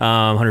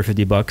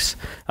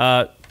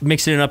 $150.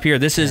 Mixing it up here.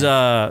 This is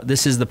the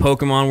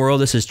Pokemon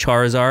world. This is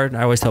Charizard.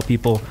 I always tell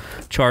people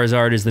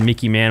Charizard is the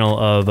Mickey Mantle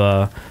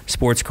of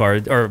sports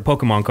cards or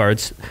Pokemon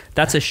cards.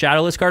 That's a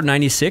shadowless card,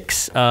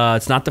 96.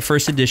 It's not the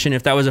first edition.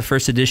 If that was a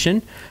first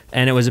edition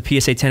and it was a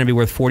PSA 10, it'd be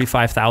worth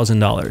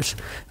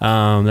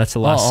 $45,000. That's the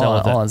last sell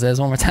of that. Hold on, say this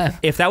one more time.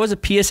 If that was a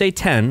PSA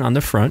 10 on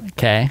the front,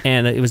 okay,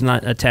 and it was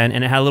not a 10,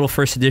 and it had a little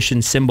first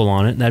edition symbol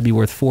on it, that'd be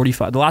worth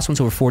 $45. The last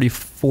one's over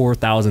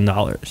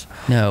 $44,000.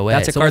 No way.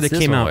 That's a card that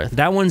came out. Worth?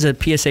 That one's a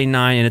PSA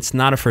 9, and it's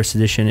not a first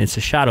edition. It's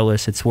a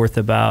shadowless. It's worth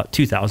about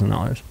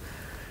 $2,000.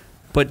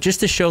 But just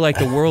to show like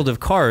the world of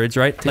cards,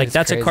 right? Dude, like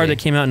that's crazy. A card that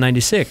came out in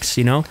 '96.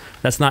 You know,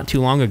 that's not too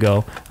long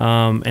ago,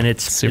 and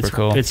it's super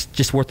cool. It's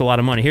just worth a lot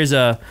of money.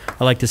 I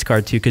like this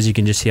card too because you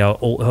can just see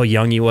how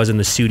young he was in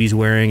the suit he's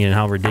wearing and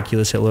how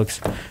ridiculous it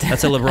looks.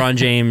 That's a LeBron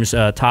James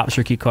Topps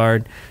rookie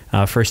card,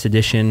 first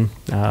edition.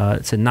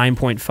 It's a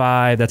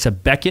 9.5. That's a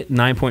Beckett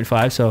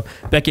 9.5. So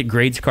Beckett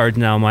grades cards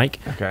now, Mike.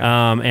 Okay.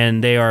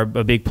 And they are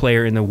a big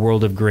player in the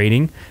world of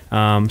grading.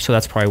 So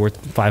that's probably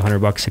worth $500,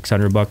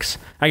 $600.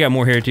 I got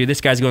more here too.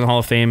 This guy's going to the Hall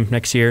of Fame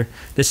next year.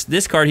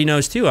 This card he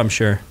knows too, I'm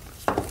sure.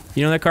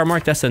 You know that card,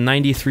 Mark? That's a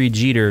 93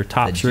 Jeter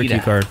Topps rookie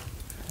card.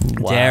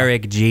 Wow.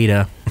 Derek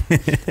Jeter.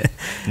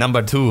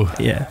 Number 2.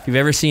 Yeah. If you've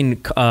ever seen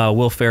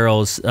Will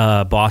Ferrell's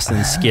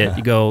Boston skit,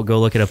 you go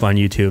look it up on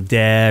YouTube.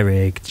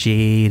 Derek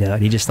Jeter.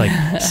 He just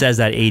like says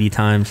that 80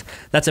 times.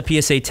 That's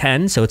a PSA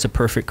 10, so it's a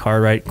perfect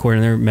card, right,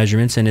 according to their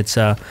measurements, and it's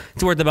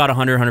worth about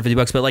 $100,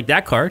 $150. But like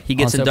that card, he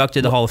gets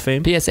inducted to the Hall of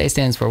Fame. PSA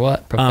stands for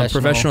what?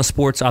 Professional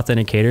Sports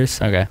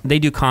Authenticators. Okay. They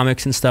do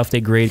comics and stuff.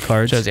 They grade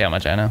cards. Shows you how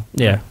much I know.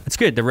 Yeah, it's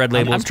good. The red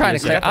label. I'm trying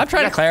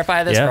to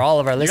clarify this for all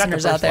of our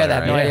listeners out there that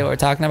have no idea what we're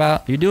talking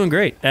about. You're doing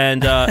great.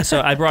 And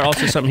so I brought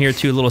also something here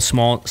too, a little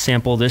small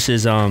sample. This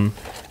is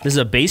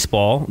a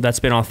baseball that's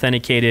been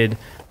authenticated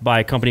by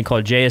a company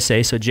called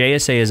JSA. So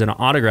JSA is an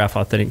autograph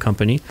authentic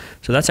company.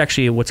 So that's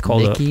actually what's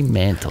called Mickey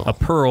Mantle. A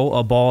pearl,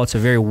 a ball. It's a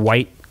very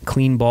white,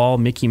 clean ball.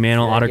 Mickey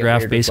Mantle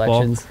autograph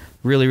baseball.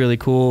 Really, really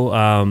cool.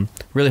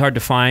 Really hard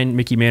to find.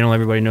 Mickey Mantle,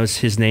 everybody knows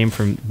his name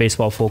from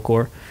baseball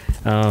folklore.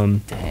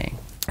 Dang.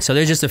 So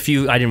there's just a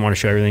few. I didn't want to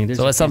show everything.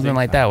 So what's something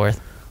like that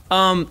worth?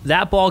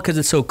 That ball, because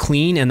it's so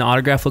clean and the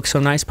autograph looks so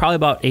nice, probably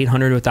about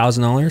 $800 to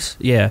 $1,000.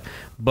 Yeah,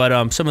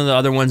 but some of the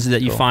other ones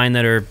that you find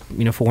that are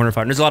 $400,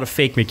 $500. There's a lot of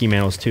fake Mickey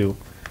Mantles too.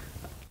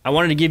 I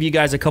wanted to give you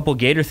guys a couple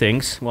Gator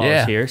things while I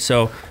was here.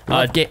 So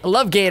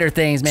love Gator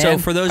things, man. So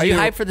for those, are you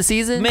hyped for the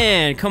season?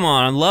 Man, come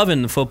on! I'm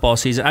loving the football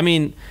season. I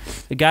mean,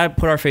 we got to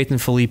put our faith in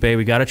Felipe.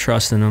 We got to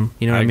trust in him.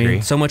 You know what I mean?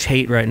 Agree. So much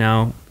hate right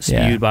now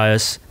spewed by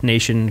us,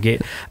 nation.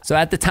 So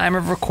at the time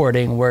of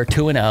recording, we're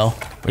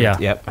 2-0. Yeah.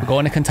 Yep. We're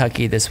going to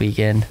Kentucky this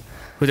weekend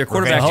With their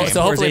quarterback.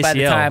 So hopefully by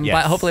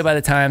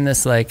the time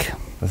this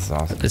is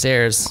awesome. this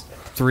airs,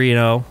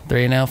 3-0.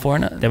 3-0,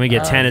 4-0. Then we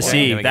get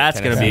Tennessee. That's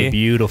going to be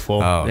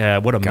beautiful. Oh, yeah,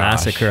 what a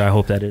massacre. I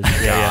hope that is.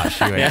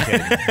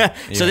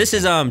 So this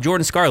is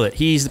Jordan Scarlett.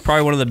 He's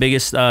probably one of the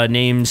biggest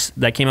names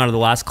that came out of the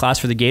last class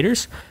for the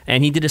Gators,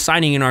 and he did a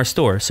signing in our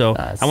store. So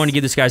I want to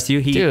give this guys to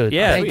you.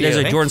 There's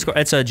a Jordan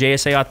Scarlett. It's a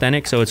JSA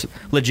authentic, so it's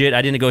legit.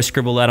 I didn't go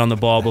scribble that on the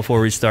ball before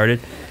we started.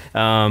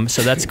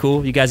 So that's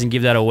cool. You guys can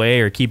give that away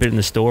or keep it in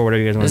the store,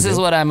 whatever you guys want to do. This is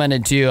what I'm going to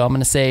do. I'm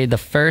going to say the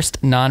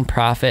first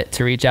nonprofit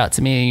to reach out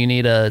to me, you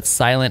need a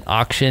silent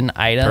auction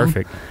item.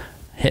 Perfect.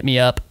 Hit me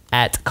up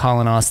at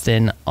Collin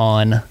Austin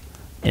on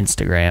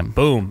Instagram.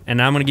 Boom. And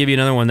I'm going to give you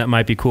another one that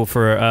might be cool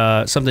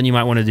for something you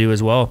might want to do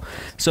as well.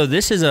 So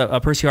this is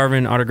a Percy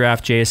Harvin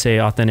autographed JSA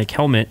authentic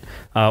helmet,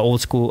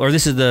 old school, or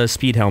this is the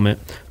speed helmet.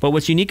 But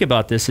what's unique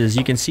about this is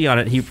you can see on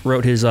it, he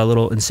wrote his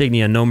little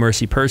insignia, No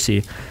Mercy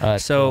Percy.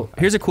 So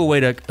here's a cool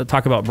way to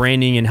talk about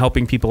branding and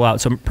helping people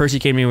out. So Percy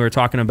came to me, we were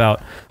talking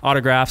about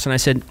autographs, and I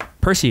said,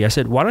 Percy,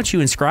 why don't you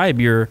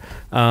inscribe your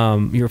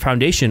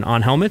foundation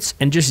on helmets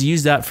and just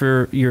use that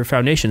for your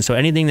foundation? So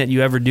anything that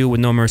you ever do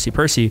with No Mercy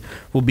Percy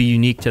will be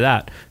unique to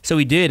that. So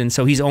he did, and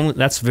so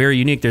that's very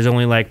unique. There's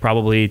only like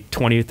probably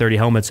 20 or 30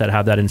 helmets that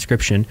have that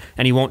inscription,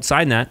 and he won't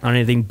sign that on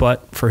anything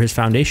but for his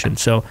foundation.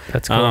 So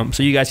that's cool.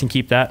 So you guys can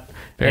keep that.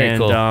 Very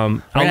cool.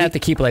 We're gonna have to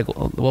keep we'll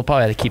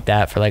probably have to keep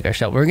that for like our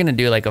shelf. We're gonna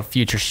do like a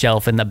future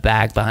shelf in the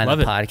back behind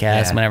the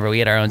podcast whenever we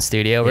get our own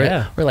studio.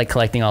 We're like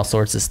collecting all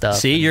sorts of stuff.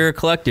 See, you're a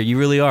collector. You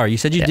really are. You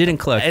said you didn't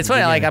collect. It's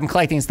funny, like I'm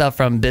collecting stuff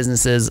from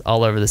businesses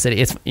all over the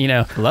city. It's, you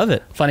know, love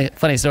it.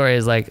 Funny story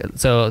is like,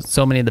 so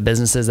many of the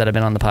businesses that have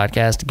been on the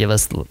podcast give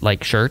us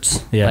like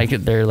shirts. Yeah. Like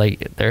they're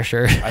their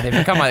shirt. They've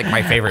become like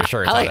my favorite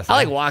shirts. I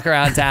like walk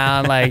around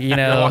town, like, you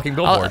know, walking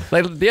billboard.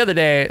 Like the other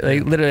day,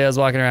 like literally I was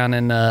walking around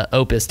in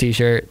Opus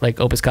t-shirt, like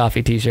Opus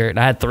coffee t-shirt. And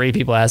I had 3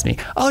 people ask me,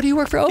 "Oh, do you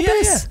work for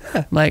Opus?" Yeah.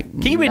 I'm like,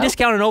 can you give me a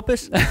discount on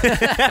Opus? So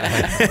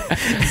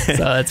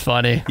that's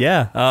funny.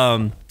 Yeah.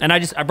 And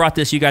I brought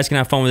this. You guys can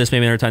have fun with this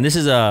maybe another time. This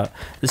is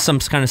some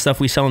kind of stuff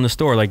we sell in the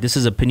store. Like this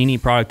is a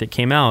Panini product that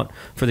came out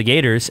for the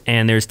Gators,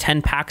 and there's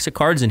 10 packs of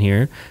cards in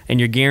here, and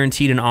you're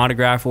guaranteed an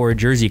autograph or a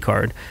jersey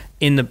card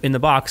in the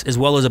box, as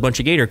well as a bunch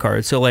of Gator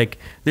cards. So like,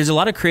 there's a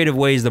lot of creative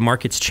ways the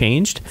market's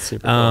changed,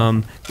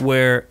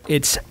 where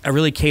it's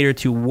really catered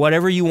to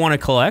whatever you want to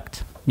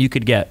collect. You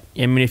could get.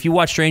 I mean, if you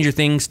watch Stranger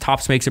Things,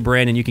 Topps makes a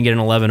brand and you can get an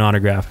 11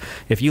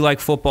 autograph. If you like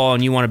football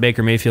and you want a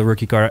Baker Mayfield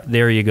rookie card,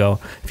 there you go.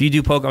 If you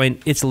do poke, I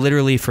mean, it's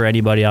literally for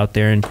anybody out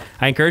there. And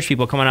I encourage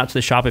people coming out to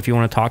the shop if you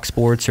want to talk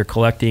sports or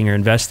collecting or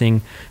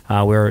investing.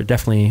 We're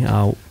definitely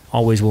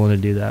always willing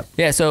to do that.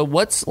 Yeah. So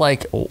what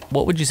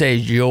would you say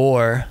is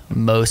your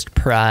most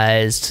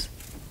prized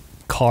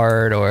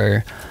card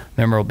or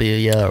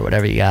memorabilia or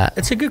whatever you got?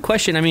 It's a good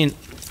question. I mean,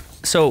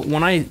 so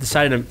when I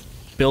decided to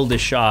build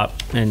this shop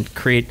and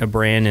create a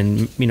brand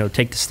and, you know,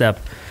 take the step,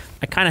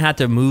 I kind of had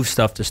to move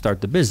stuff to start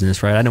the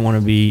business, right? I didn't want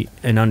to be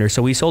an under.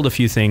 So we sold a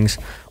few things.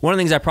 One of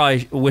the things I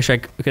probably wish I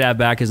could have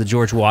back is the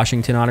George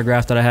Washington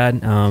autograph that I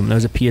had. That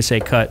was a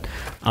PSA cut,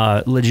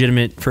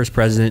 legitimate first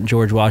president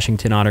George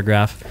Washington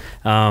autograph.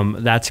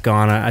 That's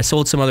gone. I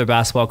sold some other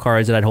basketball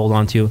cards that I'd hold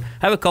on to.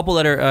 I have a couple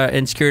that are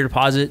in security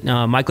deposit.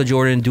 Michael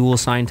Jordan dual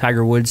signed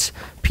Tiger Woods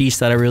piece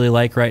that I really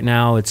like right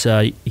now. It's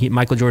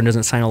Michael Jordan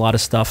doesn't sign a lot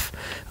of stuff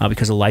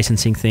because of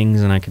licensing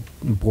things, and I could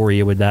bore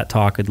you with that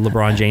talk with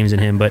LeBron James and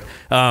him. But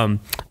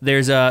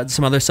there's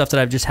some other stuff that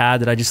I've just had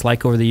that I just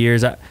like over the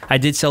years. I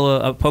did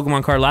sell a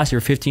Pokemon card last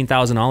year for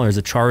 $15,000,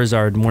 a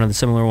Charizard, one of the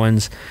similar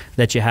ones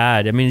that you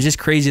had. I mean, it's just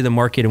crazy the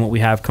market and what we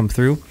have come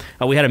through.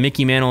 We had a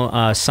Mickey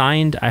Mantle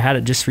signed. I had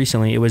it just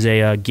recently. It was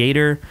a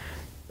Gator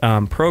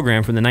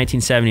program from the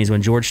 1970s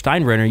when George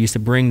Steinbrenner used to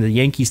bring the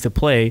Yankees to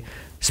play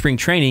spring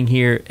training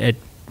here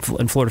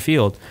in Florida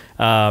Field.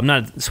 Not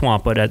at the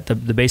Swamp, but at the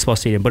baseball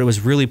stadium. But it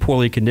was really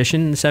poorly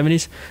conditioned in the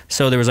 70s,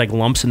 so there was like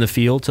lumps in the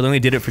field. So they only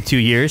did it for 2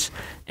 years.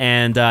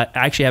 And I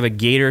actually have a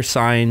Gator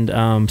signed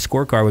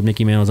scorecard with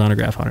Mickey Mantle's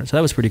autograph on it. So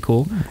that was pretty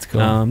cool. That's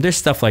cool. There's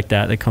stuff like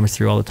that comes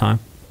through all the time.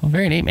 Well,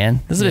 very neat,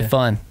 man. This has been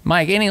fun.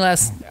 Mike, any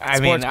last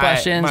sports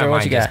questions or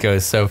what you got? My mind just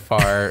goes so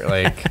far.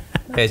 Like,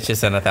 it's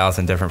just in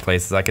 1,000 different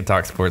places. I could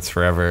talk sports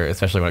forever,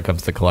 especially when it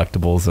comes to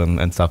collectibles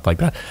and stuff like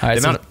that. All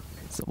right,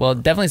 well,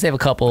 definitely save a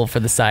couple for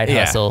the side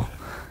hustle.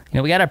 You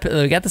know, we got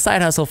the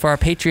side hustle for our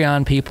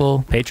Patreon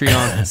people.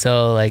 Patreon.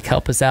 So like,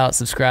 help us out,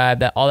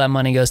 subscribe. All that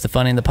money goes to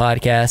funding the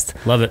podcast.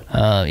 Love it.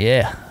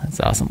 Yeah, that's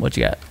awesome. What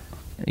you got?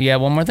 You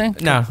got one more thing?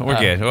 No, we're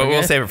good.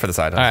 We'll save it for the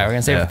side hustle. All right, we're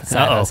gonna save it for the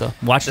side hustle.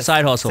 Watch the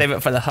side hustle. Save it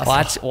for the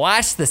hustle.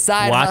 Watch the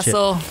side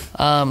hustle.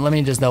 Let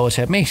me just double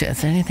check. Make sure.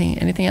 Is there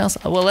anything else?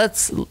 Well,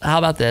 how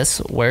about this?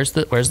 Where's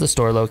the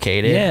store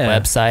located? Yeah.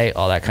 Website,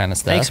 all that kind of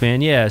stuff. Thanks,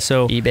 man. Yeah.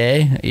 So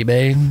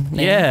eBay.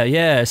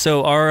 Yeah.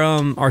 So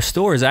our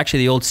store is actually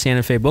the old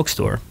Santa Fe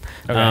bookstore.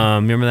 Okay.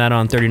 Remember that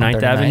on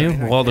 39th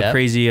Avenue? All the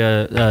crazy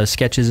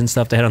sketches and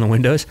stuff they had on the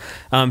windows.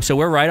 So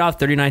we're right off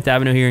 39th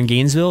Avenue here in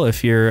Gainesville.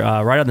 If you're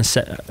right on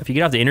if you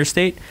get off the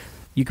interstate,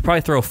 you could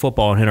probably throw a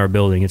football and hit our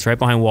building. It's right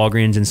behind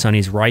Walgreens and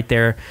Sonny's, right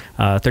there,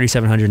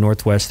 3700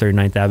 Northwest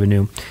 39th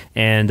Avenue.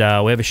 And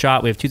we have a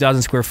shop. We have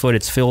 2,000 square foot.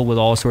 It's filled with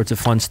all sorts of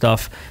fun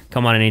stuff.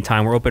 Come on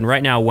anytime. We're open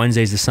right now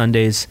Wednesdays to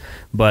Sundays,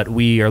 but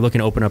we are looking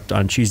to open up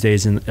on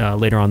Tuesdays and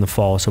later on in the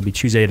fall. So it'll be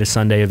Tuesday to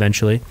Sunday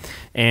eventually.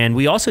 And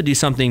we also do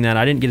something that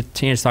I didn't get a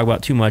chance to talk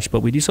about too much, but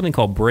we do something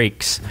called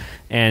breaks.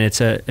 And it's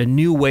a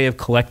new way of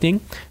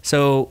collecting.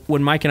 So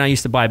when Mike and I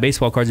used to buy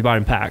baseball cards, you bought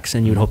in packs,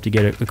 and you'd hope to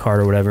get a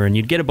card or whatever, and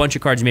you'd get a bunch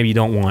of cards maybe you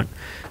don't want.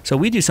 So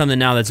we do something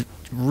now that's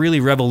really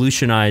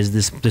revolutionized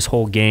this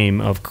whole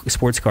game of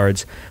sports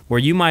cards, where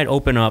you might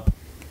open up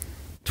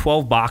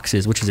 12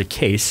 boxes, which is a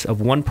case of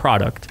one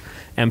product,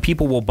 and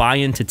people will buy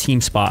into team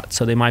spots.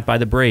 So they might buy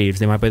the Braves,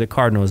 they might buy the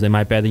Cardinals, they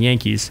might buy the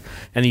Yankees,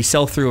 and they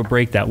sell through a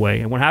break that way.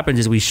 And what happens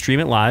is we stream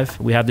it live.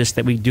 We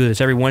do this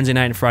every Wednesday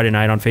night and Friday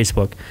night on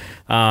Facebook.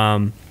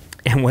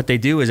 And what they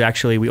do is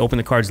actually we open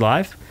the cards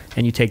live,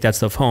 and you take that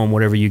stuff home,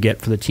 whatever you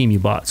get for the team you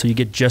bought. So you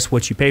get just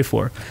what you pay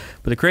for.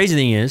 But the crazy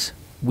thing is,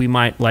 we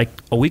might, like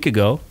a week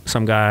ago,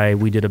 some guy,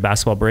 we did a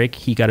basketball break,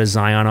 he got a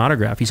Zion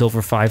autograph. He sold for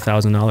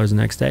 $5,000 the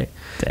next day.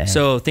 Damn.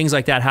 So things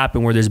like that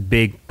happen where there's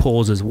big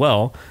pulls as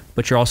well,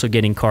 but you're also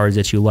getting cards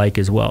that you like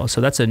as well.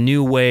 So that's a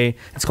new way.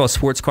 It's called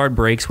Sports Card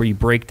Breaks, where you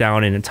break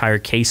down an entire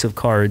case of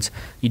cards.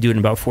 You do it in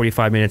about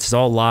 45 minutes. It's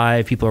all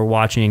live. People are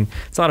watching.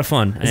 It's a lot of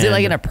fun. Is it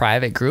like in a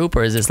private group,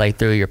 or is this like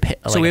through your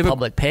so we have a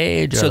public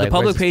page? So like, the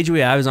public page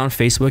we have is on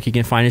Facebook. You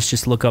can find us.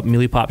 Just look up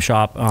MeelyPop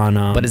Shop on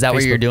But is that Facebook.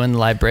 where you're doing the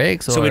live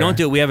breaks? Or? So we don't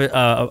do it. We have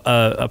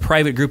a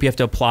private group. You have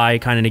to apply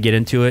kind of to get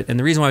into it. And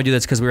the reason why we do that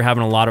is because we were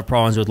having a lot of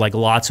problems with like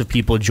lots of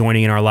people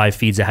joining in our live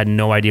feeds that had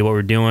no idea what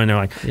we're doing. They're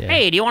like,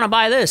 hey, do you want to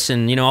buy this?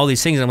 And, you know, all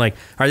these things. And I'm like,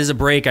 all right, this is a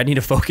break. I need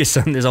to focus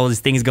on, there's all these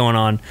things going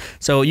on.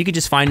 So you could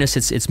just find us.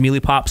 It's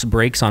MeelyPops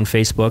Breaks on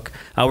Facebook.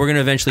 We're going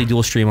to eventually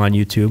dual stream on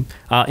YouTube.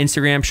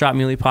 Instagram, Shop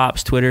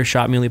MeelyPops. Twitter,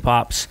 Shop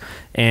MeelyPops.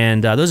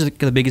 And those are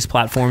the biggest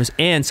platforms.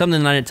 And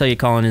something that I didn't tell you,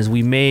 Colin, is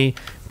we may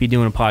be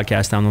doing a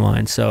podcast down the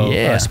line.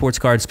 So sports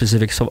card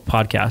specific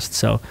podcast.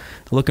 So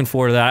looking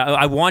forward to that.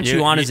 I want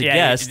you on as a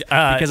guest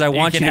because I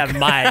want you to have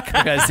Mike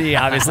because he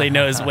obviously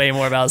knows way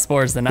more about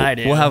sports than I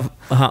do. We'll have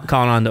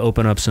Colin on to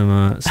open up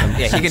some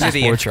he can do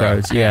the intro.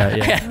 Cards. Yeah.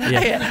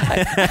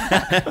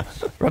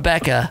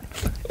 Rebecca,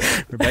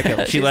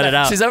 she let it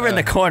out. She's over in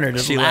the corner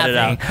just laughing. Let it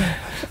out.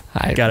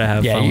 I gotta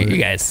have fun with you it.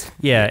 guys.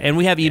 Yeah, and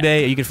we have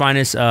eBay. You can find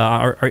us.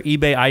 Our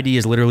eBay ID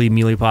is literally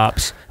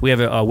MeelyPops. We have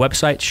a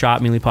website,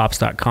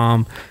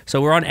 shopmeelypops.com.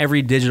 So we're on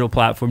every digital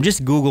platform.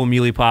 Just Google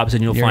MeelyPops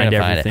and you'll find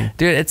everything.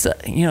 Dude, it's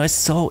it's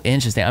so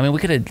interesting. I mean, we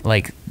could have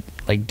like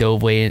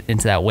dove way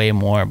into that way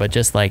more, but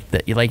just like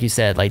you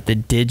said, like the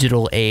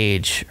digital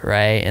age,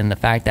 right? And the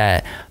fact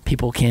that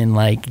people can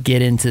like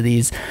get into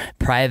these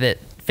private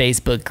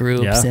Facebook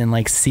groups and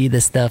like see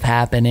this stuff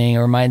happening. It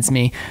reminds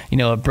me,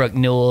 of Brooke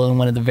Newell in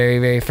one of the very,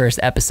 very first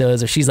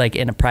episodes where she's like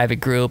in a private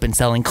group and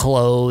selling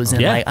clothes,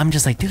 and like I'm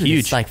just like, dude,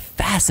 it's like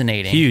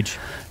fascinating. Huge.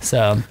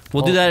 So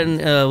we'll do that, and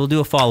we'll do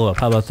a follow up.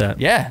 How about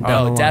that? Yeah,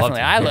 no, definitely.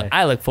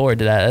 I look forward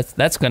to that.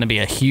 That's going to be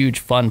a huge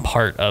fun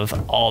part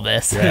of all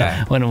this.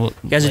 Yeah. You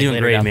guys are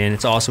doing great, man.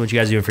 It's awesome what you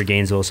guys are doing for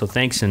Gainesville. So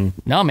thanks, and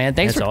no, man,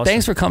 thanks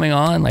for coming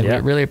on. Like we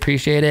really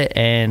appreciate it,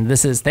 and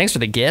thanks for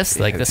the gifts.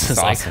 Like this is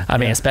awesome. Like, I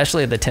mean,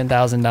 especially the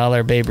 $10,000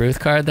 Babe Ruth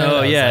card. Though.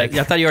 Oh yeah,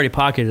 I thought you already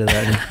pocketed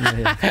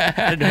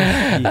that.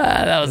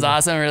 That was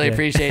awesome. Really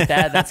appreciate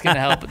that. That's gonna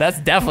help. That's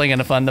definitely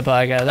gonna fund the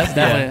podcast. That's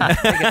definitely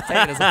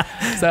take it.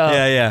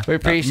 So we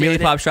appreciate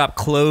MeelyPop Shop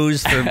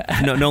closed for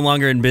no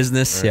longer in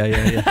business.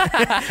 Yeah.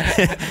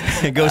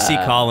 Go see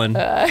Collin.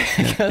 I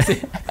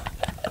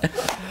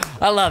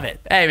love it.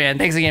 Hey, man,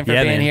 thanks again for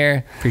being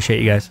here. Appreciate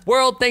you guys.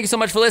 World, thank you so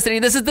much for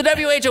listening. This is the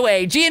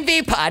WHOA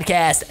GNV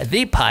podcast,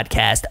 the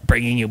podcast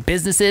bringing you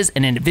businesses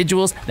and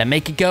individuals that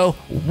make it go,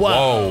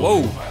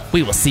 whoa.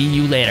 We will see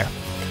you later.